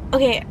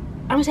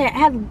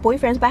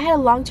boyfriends, but I had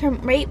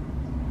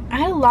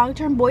a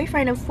long-term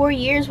boyfriend of 4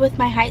 years with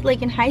my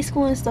in high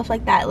school and stuff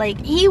like that. Like,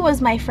 he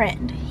was my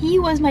friend. He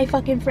was my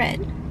fucking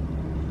friend.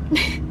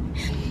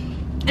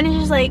 And it's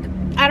just like,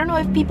 I don't know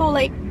if people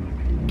like,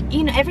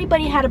 you know,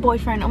 everybody had a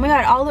boyfriend. Oh my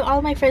god, all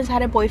of my friends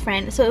had a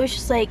boyfriend. So it was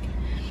just like,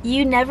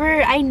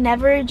 I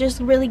never just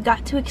really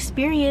got to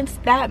experience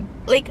that,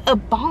 like, a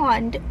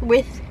bond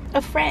with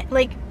a friend.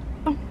 Like,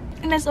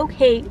 and that's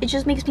okay. It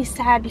just makes me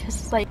sad because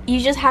it's like, you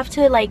just have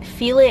to like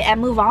feel it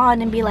and move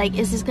on and be like,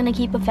 is this gonna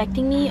keep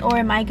affecting me, or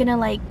am I gonna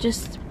like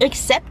just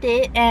accept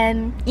it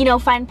and, you know,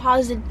 find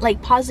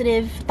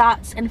positive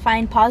thoughts and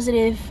find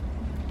positive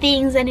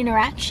things and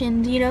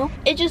interactions, you know?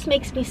 It just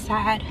makes me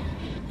sad.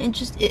 It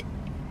just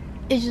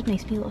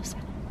makes me a little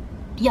sad.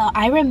 Yeah,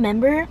 I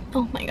remember,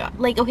 oh my god,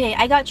 like, okay,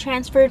 I got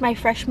transferred my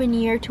freshman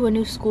year to a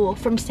new school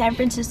from San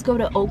Francisco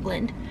to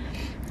Oakland.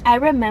 I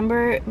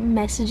remember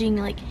messaging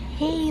like,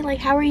 hey, like,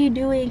 how are you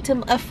doing,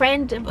 to a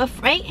friend,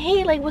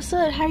 hey, like, what's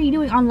up, how are you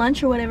doing, on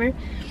lunch or whatever,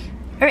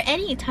 or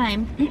any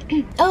time.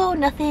 Oh,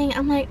 nothing.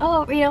 I'm like,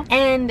 oh, you know,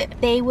 and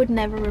they would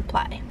never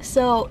reply.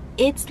 So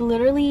it's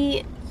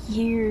literally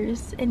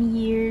years and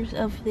years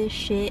of this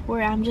shit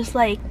where I'm just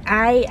like,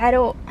 I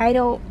don't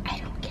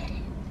get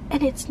it.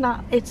 And it's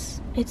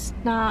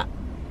not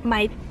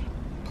my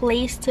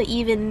place to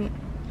even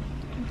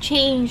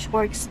change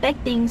or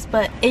expect things,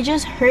 but it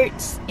just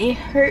hurts. It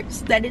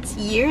hurts that it's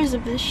years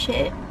of this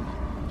shit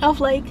of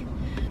like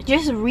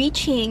just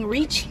reaching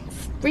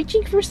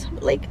for some,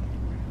 like,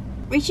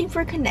 reaching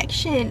for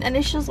connection. And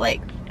it's just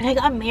like, I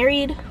got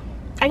married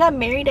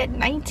at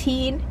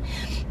 19,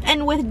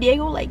 and with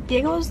Diego, like,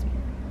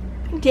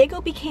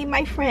 Diego became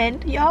my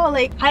friend, y'all.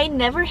 Like, I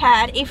never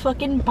had a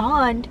fucking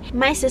bond.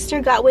 My sister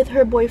got with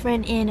her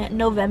boyfriend in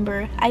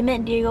November. I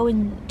met Diego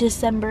in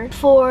December.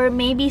 For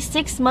maybe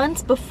 6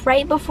 months,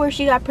 right before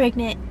she got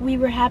pregnant, we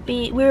were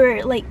happy. We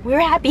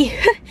were happy.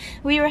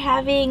 we were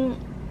having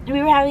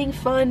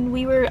fun.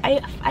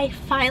 I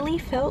finally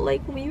felt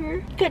like we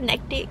were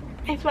connecting.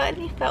 I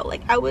finally felt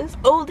like I was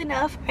old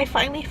enough. I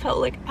finally felt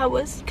like I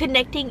was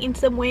connecting in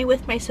some way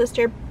with my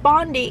sister,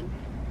 bonding.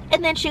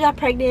 And then she got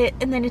pregnant,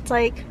 and then it's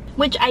like,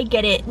 which I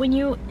get it. When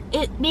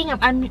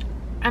I'm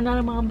I'm not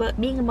a mom,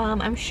 but being a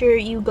mom, I'm sure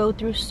you go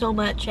through so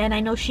much, and I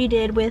know she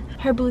did with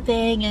her boo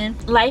thing,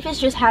 and life is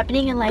just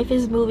happening and life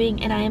is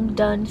moving, and I am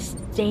done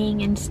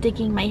staying and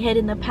sticking my head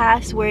in the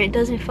past where it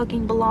doesn't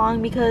fucking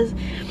belong, because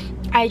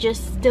I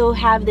just still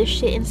have this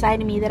shit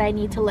inside of me that I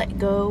need to let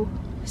go.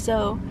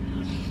 So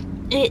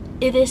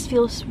this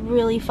feels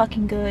really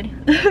fucking good.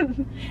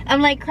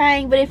 I'm like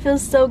crying, but it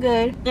feels so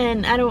good.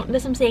 And that's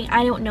what I'm saying,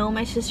 I don't know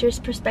my sister's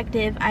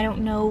perspective. I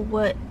don't know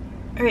what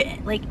or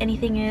like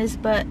anything is,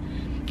 but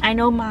I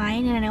know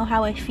mine, and I know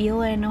how I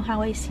feel, and I know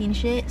how I seen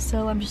shit.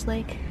 So I'm just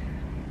like,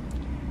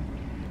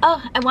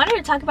 oh, I wanted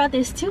to talk about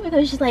this too,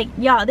 because it's just like,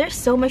 y'all, there's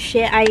so much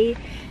shit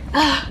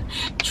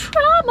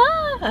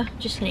trauma,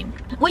 just kidding.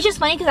 Which is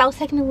funny because I was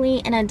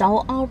technically an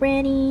adult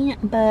already,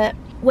 but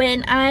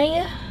when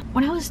I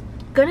was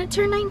gonna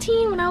turn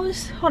 19,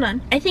 hold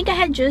on, I think I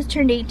had just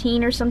turned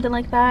 18 or something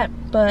like that,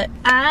 but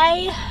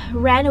I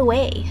ran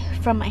away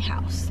from my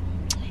house.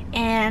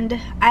 And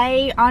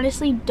I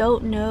honestly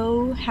don't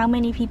know how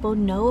many people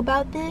know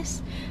about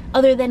this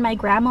other than my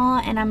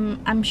grandma, and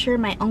I'm sure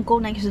my uncle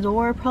next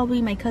door,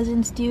 probably my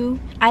cousins do.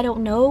 I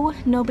don't know.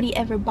 Nobody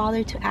ever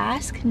bothered to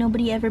ask.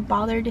 Nobody ever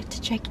bothered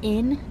to check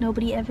in.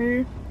 Nobody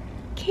ever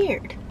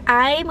cared.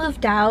 I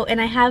moved out,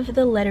 and I have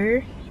the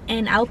letter,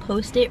 and I'll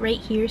post it right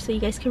here so you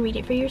guys can read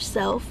it for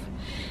yourself.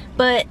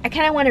 But I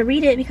kind of want to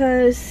read it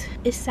because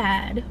it's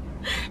sad.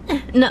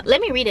 No, let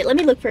me read it. Let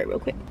me look for it real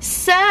quick.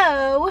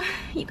 So,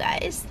 you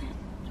guys,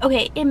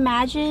 okay,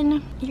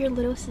 imagine your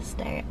little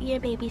sister,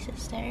 your baby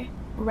sister,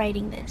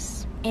 writing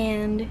this,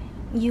 and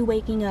you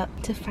waking up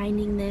to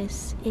finding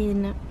this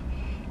in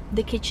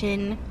the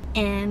kitchen,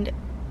 and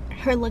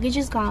her luggage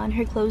is gone,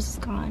 her clothes is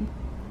gone.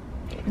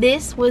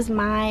 This was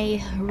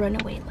my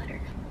runaway letter.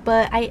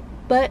 But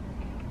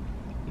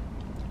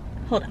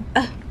hold on.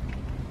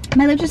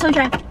 My lips are so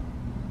dry.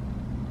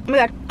 Oh my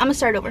god, I'm gonna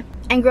start over.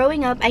 And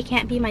growing up, I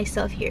can't be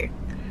myself here.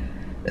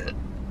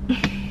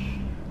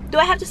 Do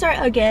I have to start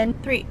again?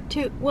 3,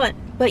 2, 1.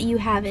 But you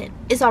haven't.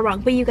 It's all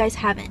wrong, but you guys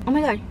haven't. Oh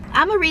my god.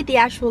 I'm gonna read the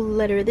actual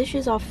letter. This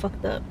is all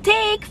fucked up.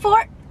 Take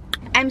 4.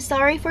 I'm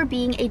sorry for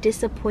being a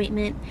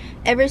disappointment.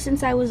 Ever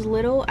since I was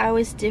little, I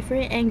was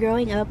different, and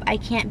growing up, I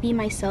can't be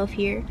myself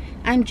here.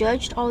 I'm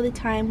judged all the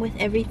time with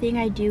everything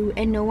I do,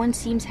 and no one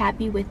seems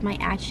happy with my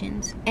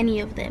actions.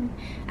 Any of them.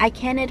 I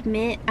can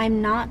admit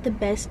I'm not the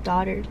best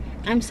daughter.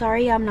 I'm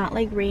sorry I'm not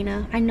like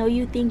Raina. I know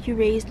you think you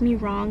raised me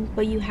wrong,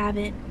 but you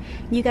haven't.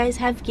 You guys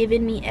have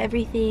given me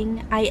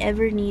everything I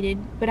ever needed,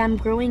 but I'm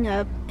growing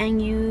up,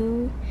 and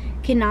you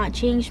cannot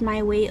change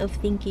my way of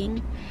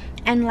thinking.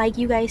 And like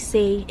you guys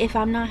say, if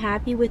I'm not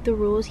happy with the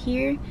rules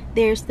here,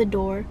 there's the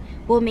door.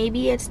 Well,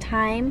 maybe it's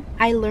time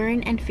I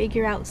learn and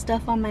figure out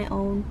stuff on my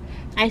own.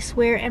 I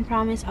swear and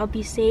promise I'll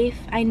be safe.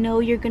 I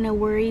know you're gonna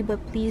worry,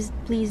 but please,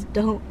 please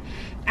don't.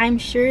 I'm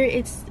sure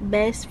it's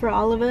best for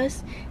all of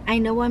us. I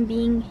know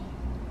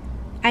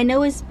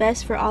it's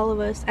best for all of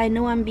us. I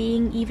know I'm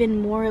being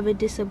even more of a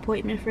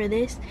disappointment for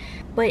this,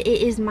 but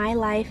it is my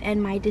life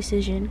and my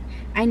decision.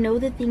 I know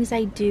the things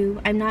I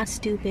do. I'm not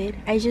stupid.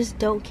 I just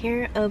don't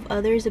care of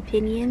others'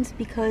 opinions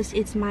because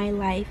it's my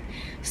life.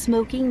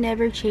 Smoking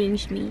never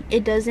changed me.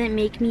 It doesn't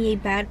make me a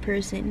bad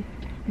person.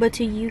 But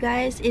to you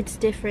guys, it's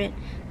different.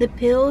 The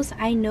pills,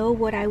 I know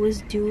what I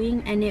was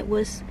doing, and it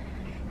was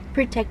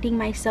protecting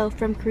myself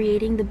from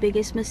creating the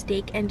biggest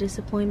mistake and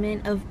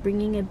disappointment of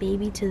bringing a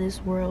baby to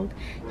this world.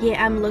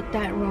 Yeah, I'm looked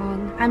at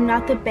wrong. I'm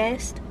not the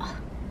best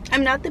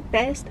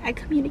at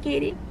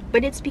communicating,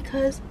 but it's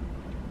because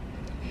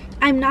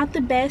I'm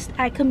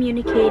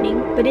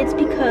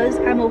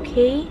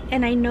okay,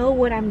 and I know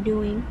what I'm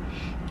doing.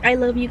 I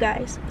love you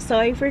guys.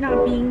 Sorry for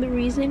not being the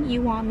reason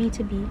you want me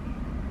to be.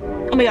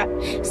 Oh my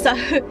god. So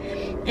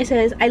it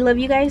says, I love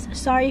you guys.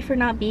 Sorry for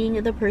not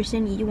being the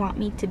person you want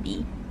me to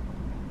be.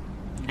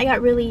 I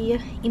got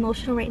really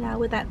emotional right now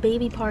with that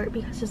baby part,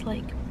 because it's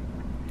like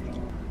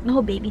the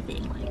whole baby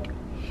thing, like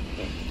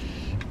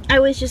I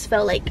always just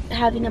felt like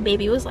having a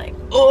baby was like,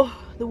 oh,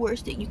 the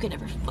worst thing you could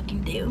ever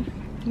fucking do.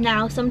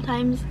 Now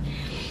sometimes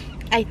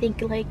I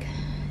think like,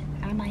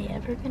 am I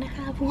ever gonna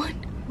have one?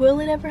 Will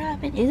it ever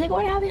happen? Is it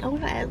going to happen? Oh my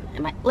god,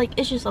 am I, like,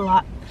 it's just a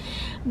lot.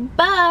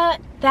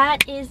 But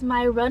that is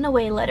my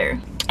runaway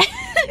letter.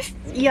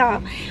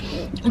 Yeah,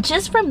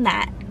 just from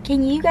that,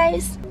 can you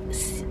guys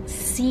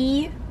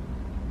see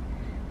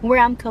where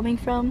I'm coming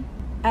from?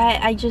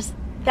 I just,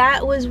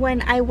 that was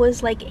when I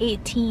was like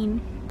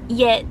 18,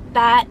 yet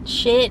that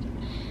shit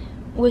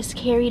was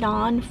carried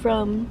on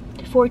from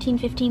 14,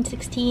 15,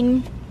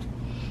 16,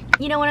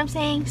 you know what I'm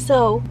saying?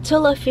 So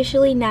till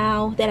officially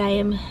now that I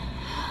am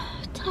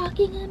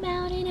talking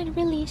about it and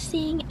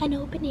releasing and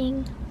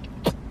opening,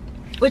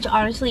 which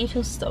honestly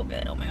feels so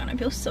good. Oh my god, I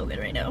feel so good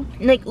right now.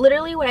 Like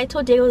literally when I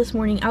told Diego this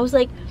morning, I was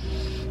like,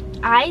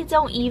 I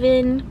don't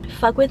even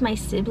fuck with my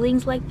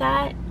siblings like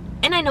that.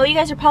 And I know you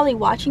guys are probably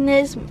watching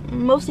this,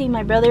 mostly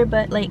my brother,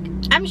 but like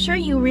I'm sure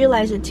you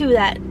realize it too,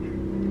 that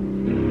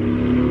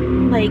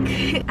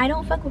like I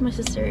don't fuck with my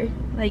sister.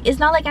 Like it's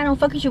not like I don't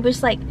fuck with you, but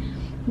it's like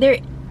there,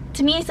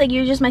 to me it's like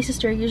you're just my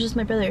sister, you're just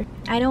my brother.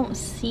 I don't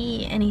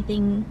see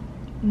anything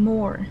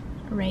more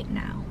right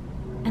now,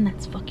 and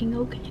that's fucking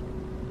okay.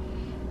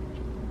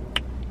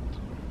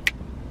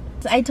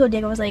 So I told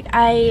Diego, I was like,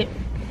 I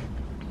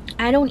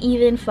don't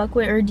even fuck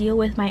with or deal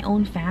with my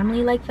own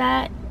family like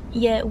that,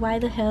 yet why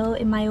the hell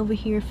am I over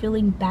here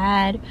feeling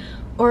bad,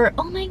 or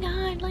oh my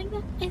god, like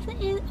that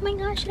oh my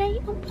god,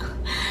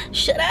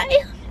 should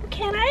I,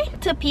 can I,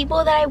 to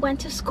people that I went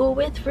to school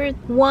with for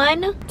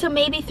 1 to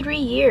maybe 3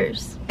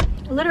 years,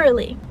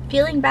 literally.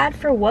 Feeling bad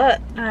for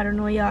what? I don't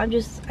know, y'all.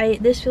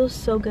 This feels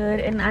so good,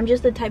 and I'm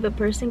just the type of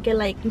person que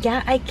like,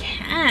 yeah, I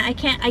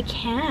can't,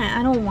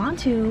 I don't want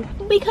to,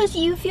 because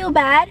you feel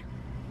bad.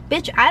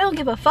 Bitch, I don't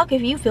give a fuck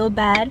if you feel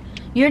bad.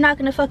 You're not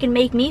gonna fucking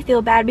make me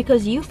feel bad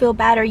because you feel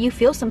bad or you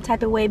feel some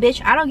type of way,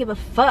 bitch. I don't give a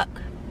fuck.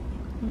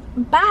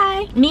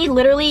 Bye. Me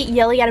literally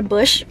yelling at a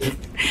bush.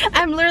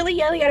 I'm literally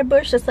yelling at a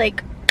bush that's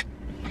like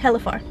hella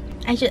far.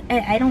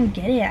 I don't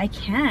get it. I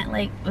can't,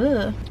 like,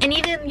 ugh. And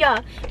even,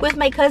 yeah, with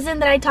my cousin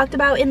that I talked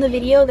about in the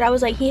video, that I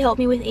was like, he helped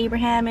me with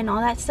Abraham and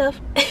all that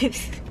stuff.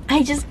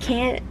 I just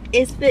can't.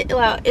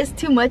 It's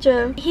too much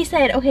of. He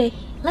said, okay,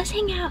 let's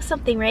hang out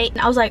something, right?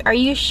 And I was like, are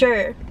you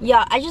sure?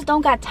 Yeah, I just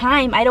don't got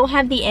time. I don't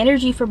have the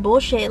energy for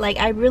bullshit. Like,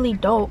 I really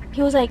don't.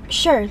 He was like,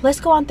 sure, let's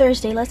go on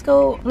Thursday. Let's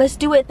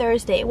do it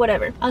Thursday,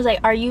 whatever. I was like,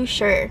 are you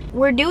sure?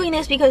 We're doing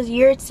this because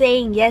you're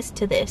saying yes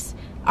to this.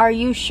 Are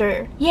you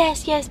sure?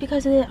 Yes,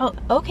 because of the, oh,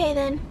 okay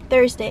then,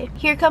 Thursday.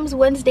 Here comes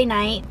Wednesday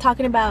night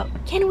talking about,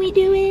 can we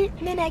do it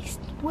the next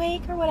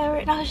week or whatever?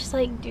 And I was just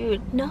like,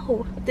 dude,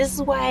 no. This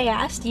is why I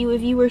asked you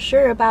if you were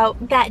sure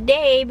about that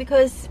day,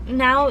 because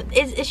now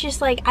it's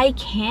just like, I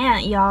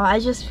can't, y'all.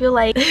 I just feel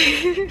like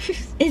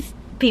it's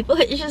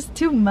just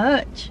too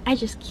much. I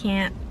just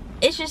can't.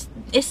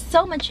 It's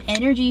so much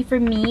energy for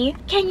me.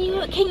 Can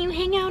you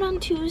hang out on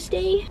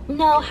Tuesday?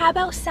 No, how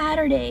about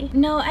Saturday?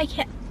 No, I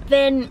can't.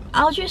 Then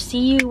I'll just see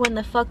you when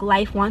the fuck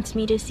life wants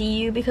me to see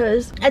you,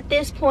 because at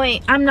this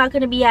point I'm not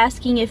gonna be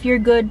asking if you're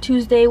good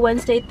Tuesday,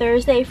 Wednesday,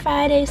 Thursday,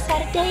 Friday,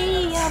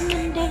 Saturday,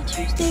 Monday,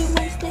 Tuesday,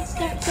 Wednesday,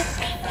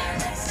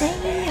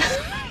 Thursday.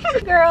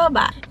 Girl,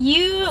 bye.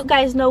 You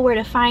guys know where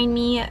to find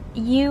me.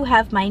 You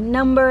have my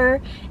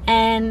number,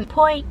 and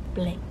point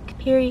blank.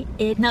 Period.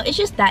 No, it's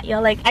just that,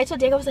 yo. Like, I told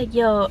Diego, I was like,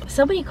 yo,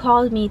 somebody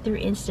called me through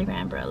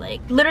Instagram, bro. Like,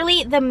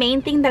 literally the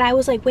main thing that I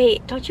was like,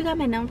 wait, don't you got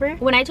my number?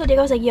 When I told Diego,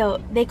 I was like, yo,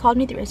 they called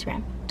me through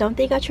Instagram. Don't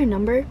they got your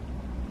number?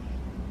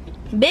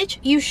 Bitch,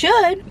 you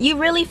should. You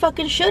really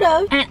fucking should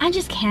have. And I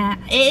just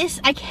can't.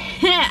 I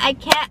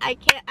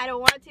can't. I don't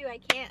want to. I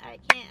can't.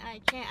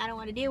 I don't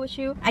want to deal with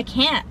you. I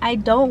can't. I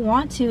don't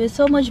want to. It's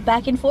so much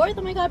back and forth.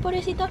 Oh my god,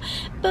 pobrecito.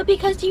 But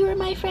because you were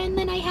my friend,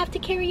 then I have to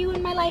carry you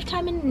in my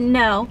lifetime. And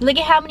no. Look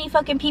at how many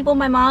fucking people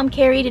my mom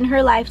carried in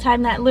her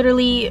lifetime that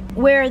literally,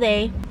 where are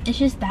they? It's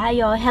just that,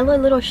 y'all. Hella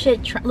little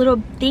shit,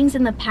 little things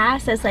in the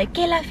past that's like,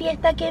 que la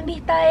fiesta, que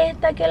invita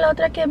esta, que la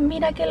otra, que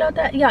mira, que la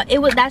otra. Yeah,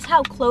 that's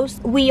how close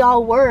we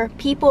all were.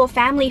 People,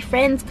 family,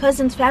 friends,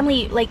 cousins,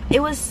 family. Like, it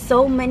was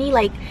so many,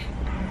 like,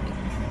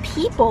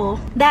 people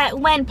that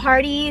when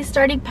parties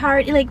started,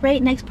 like,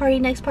 right, next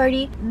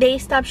party, they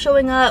stopped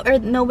showing up, or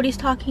nobody's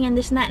talking and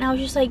this and that. And I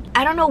was just like,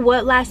 I don't know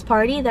what last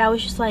party that I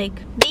was just like,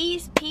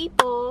 these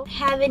people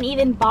haven't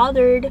even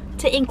bothered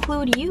to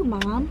include you,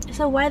 mom.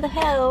 So why the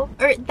hell?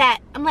 Or that,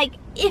 I'm like,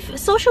 if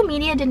social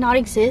media did not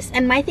exist,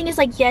 and my thing is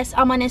like, yes,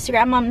 I'm on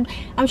Instagram,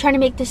 I'm trying to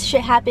make this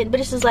shit happen, but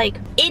it's just like,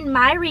 in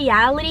my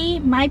reality,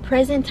 my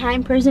present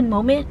time, present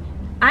moment,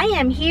 I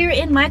am here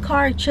in my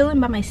car chilling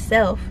by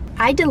myself.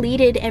 I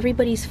deleted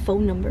everybody's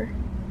phone number.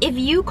 If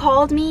you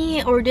called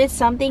me or did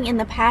something in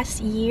the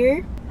past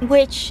year,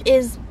 which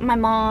is my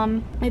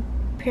mom, my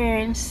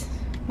parents,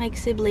 my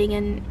sibling,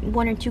 and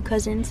 1 or 2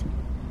 cousins,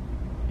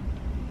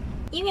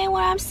 you get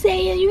what I'm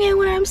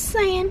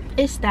saying?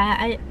 It's that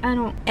I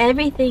don't,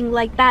 everything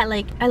like that.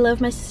 Like, I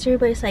love my sister,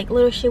 but it's like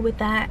little shit with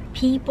that.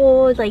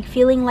 People, like,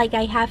 feeling like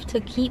I have to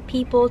keep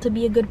people to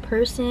be a good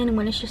person,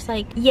 when it's just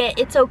like, yeah,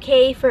 it's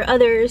okay for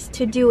others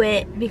to do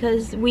it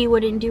because we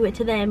wouldn't do it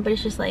to them, but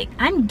it's just like,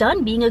 I'm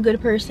done being a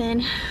good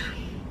person.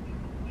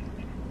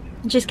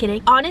 Just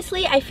kidding.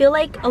 Honestly, I feel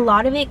like a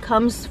lot of it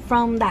comes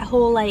from that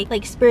whole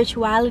like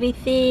spirituality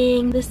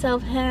thing, the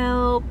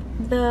self-help,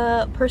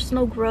 the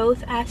personal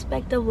growth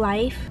aspect of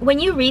life. When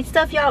you read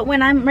stuff, y'all,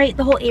 when I'm right,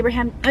 the whole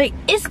Abraham, like,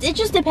 it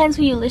just depends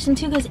who you listen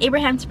to, because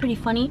Abraham's pretty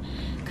funny,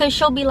 because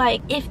she'll be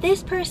like, if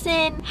this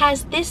person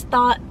has this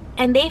thought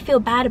and they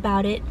feel bad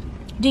about it,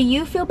 do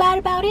you feel bad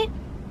about it?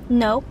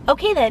 No.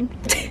 Okay then.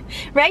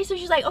 Right? So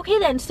she's like, okay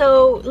then,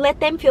 so let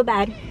them feel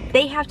bad.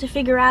 They have to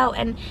figure out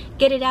and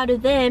get it out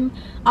of them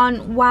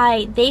on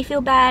why they feel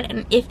bad,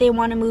 and if they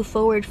want to move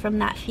forward from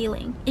that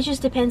feeling. It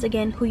just depends,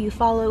 again, who you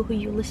follow, who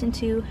you listen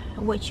to,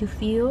 what you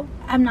feel.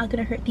 I'm not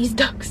gonna hurt these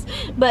ducks,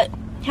 but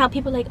how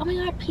people are like, oh my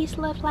god, peace,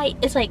 love, light.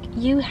 It's like,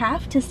 you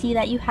have to see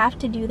that, you have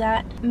to do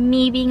that.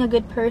 Me being a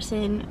good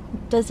person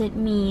doesn't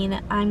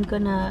mean I'm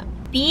gonna,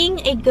 being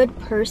a good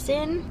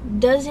person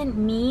doesn't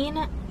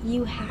mean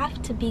you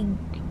have to be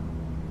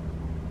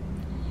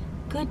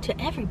good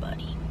to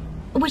everybody.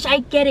 Which, I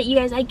get it, you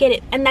guys, I get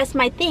it. And that's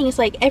my thing. It's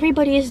like,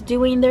 everybody is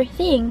doing their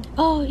thing.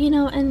 Oh, you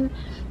know, and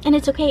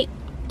it's okay.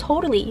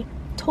 Totally.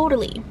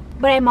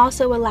 but I'm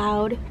also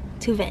allowed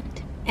to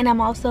vent, and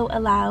I'm also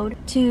allowed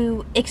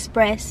to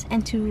express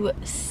and to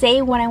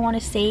say what I want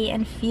to say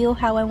and feel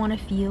how I want to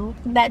feel.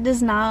 That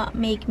does not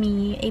make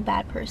me a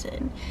bad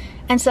person.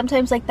 And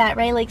sometimes like that,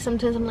 right? Like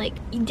sometimes I'm like,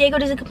 Diego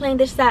doesn't complain,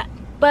 this, that,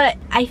 but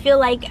I feel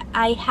like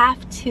I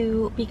have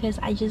to because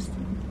I just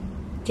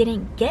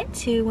didn't get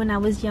to when I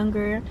was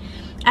younger.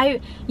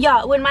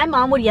 Yeah, when my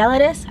mom would yell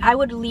at us, I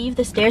would leave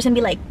the stairs and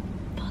be like,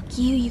 fuck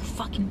you, you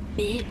fucking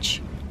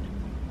bitch.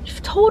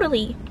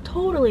 Totally.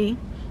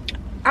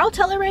 I'll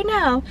tell her right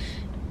now.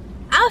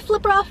 I'll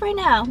flip her off right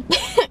now.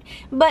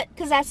 But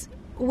because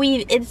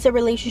it's a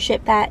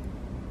relationship that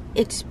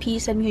it's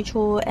peace and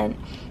mutual, and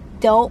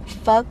don't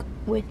fuck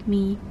with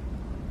me.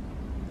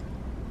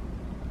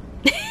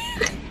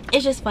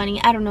 It's just funny,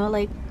 I don't know,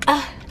 like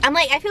I'm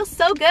like, I feel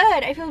so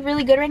good. I feel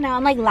really good right now.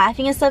 I'm like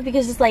laughing and stuff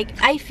because it's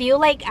like, I feel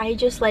like I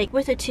just like,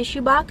 with a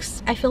tissue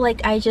box, I feel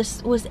like I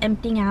just was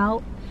emptying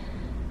out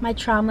my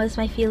traumas,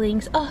 my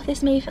feelings. Oh,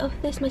 this, my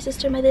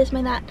sister, my this,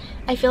 my that.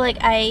 I feel like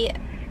I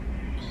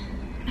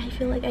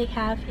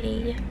have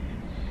a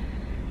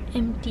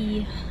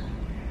empty,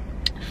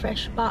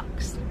 fresh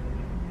box.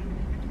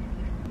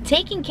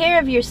 Taking care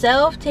of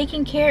yourself,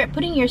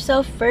 putting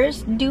yourself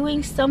first,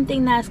 doing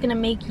something that's gonna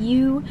make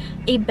you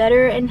a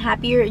better and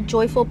happier,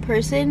 joyful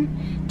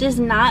person does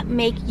not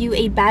make you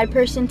a bad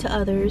person to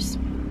others.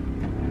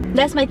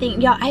 That's my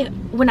thing, y'all.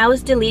 When I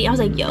was deleting, I was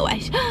like, yo,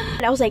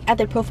 I was like at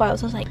their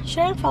profiles, I was like, should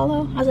I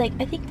unfollow? I was like,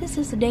 I think this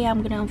is the day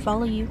I'm gonna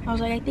unfollow you. I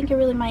was like, I think I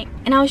really might.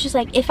 And I was just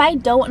like, if I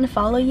don't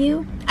unfollow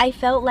you, I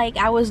felt like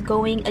I was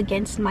going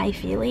against my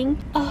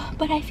feeling. Oh,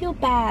 but I feel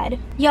bad.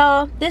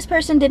 Y'all, this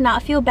person did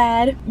not feel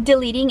bad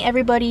deleting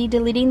everybody,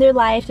 deleting their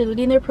life,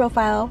 deleting their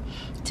profile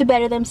to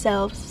better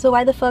themselves. So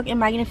why the fuck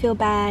am I gonna feel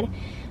bad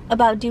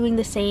about doing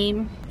the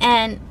same?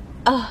 And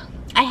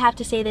I have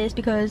to say this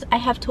because I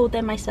have told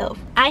them myself.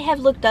 I have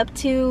looked up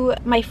to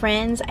my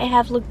friends. I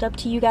have looked up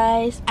to you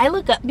guys. I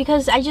look up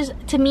because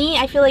to me,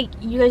 I feel like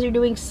you guys are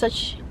doing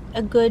such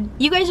a good,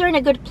 you guys are in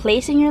a good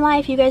place in your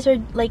life. You guys are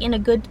like in a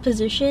good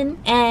position.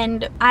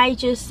 And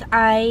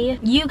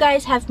you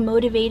guys have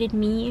motivated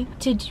me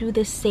to do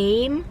the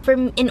same.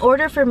 In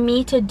order for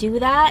me to do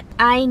that,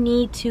 I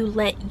need to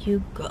let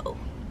you go.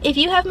 If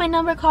you have my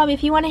number, call me.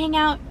 If you want to hang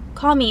out,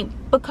 call me,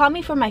 but call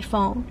me from my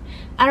phone.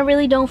 I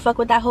really don't fuck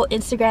with that whole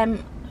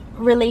Instagram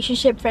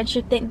relationship,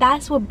 friendship thing.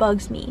 That's what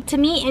bugs me. To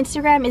me,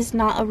 Instagram is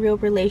not a real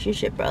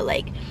relationship, bro.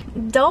 Like,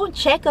 don't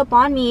check up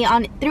on me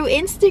through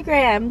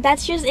Instagram.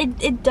 That's just,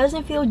 it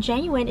doesn't feel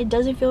genuine. It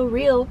doesn't feel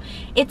real.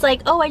 It's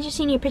like, oh, I just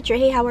seen your picture.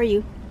 Hey, how are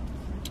you?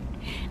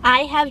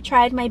 I have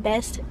tried my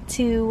best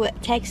to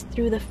text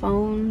through the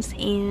phones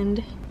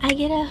and I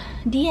get a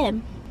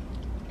DM.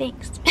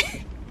 Thanks.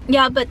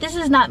 Yeah, but this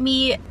is not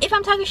me. If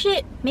I'm talking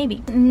shit,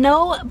 maybe.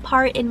 No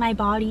part in my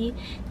body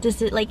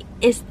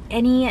is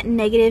any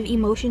negative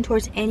emotion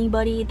towards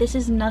anybody. This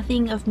is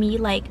nothing of me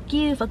like,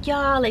 you, fuck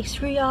y'all, like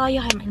screw y'all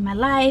in my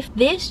life.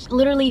 This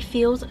literally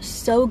feels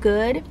so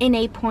good in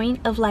a point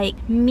of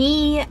like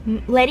me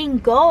letting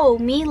go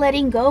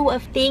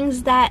of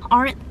things that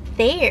aren't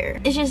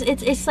there. It's just,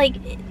 it's like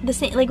the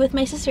same, like with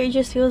my sister, it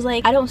just feels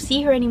like I don't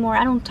see her anymore.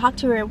 I don't talk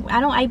to her.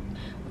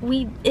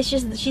 It's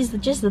just, she's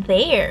just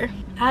there.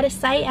 Out of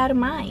sight, out of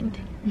mind.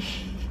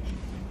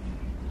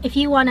 If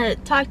you want to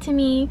talk to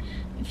me,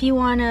 if you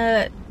want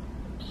to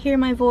hear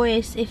my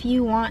voice, if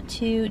you want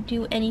to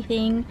do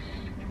anything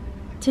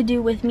to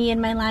do with me in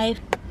my life,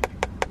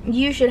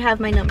 you should have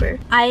my number.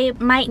 I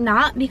might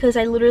not because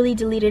I literally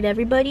deleted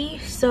everybody.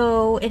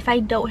 So if I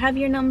don't have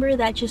your number,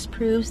 that just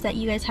proves that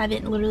you guys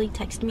haven't literally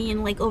texted me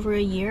in like over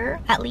a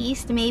year. At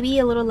least, maybe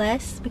a little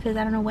less, because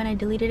I don't know when I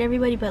deleted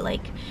everybody, but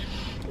like,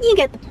 you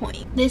get the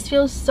point. This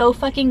feels so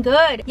fucking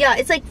good. Yeah,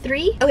 it's like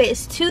 3. Okay,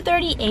 it's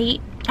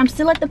 2:38. I'm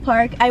still at the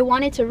park. I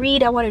wanted to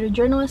read, I wanted to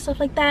journal and stuff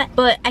like that,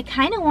 but I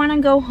kind of want to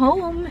go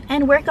home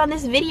and work on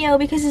this video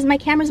because my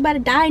camera's about to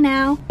die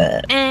now.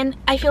 And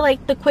I feel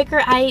like the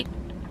quicker I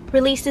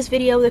release this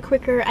video, the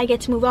quicker I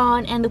get to move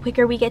on, and the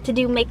quicker we get to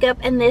do makeup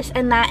and this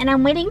and that. And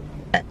I'm waiting,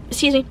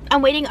 excuse me,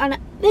 I'm waiting on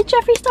the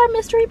Jeffree Star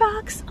mystery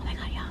box. Oh my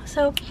god, yeah.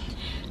 So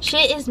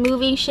shit is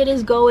moving, shit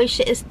is going,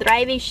 shit is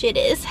thriving, she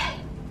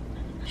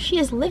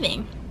is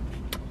living.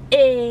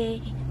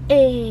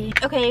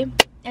 Okay,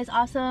 it's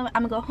awesome.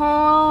 I'm gonna go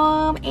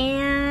home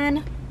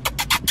and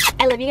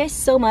I love you guys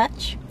so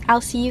much.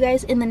 I'll see you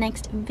guys in the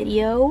next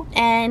video,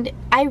 and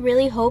I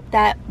really hope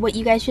that what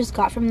you guys just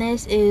got from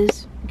this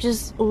is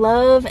just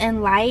love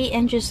and light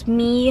and just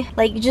me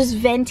like just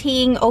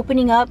venting,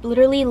 opening up,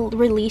 literally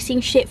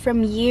releasing shit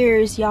from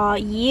years, y'all.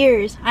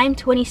 Years. I'm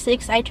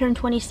 26. I turned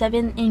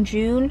 27 in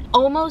June.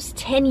 Almost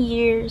 10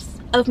 years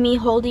of me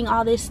holding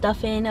all this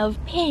stuff in,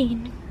 of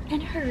pain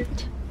and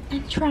hurt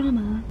and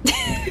trauma.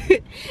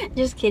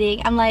 Just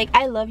kidding. I'm like,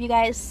 I love you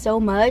guys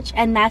so much,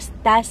 and that's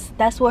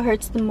what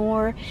hurts the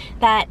more,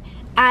 that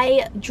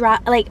I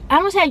drop, like, I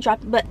don't want to say I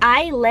dropped, but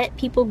I let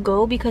people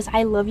go because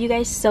I love you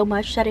guys so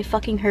much that it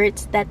fucking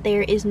hurts that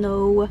there is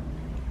no,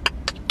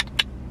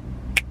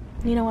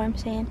 you know what I'm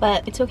saying?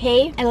 But it's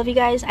okay. I love you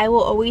guys. I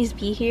will always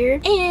be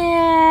here,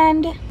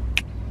 and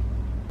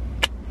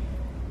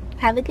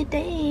Have a good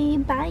day.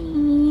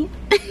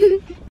 Bye.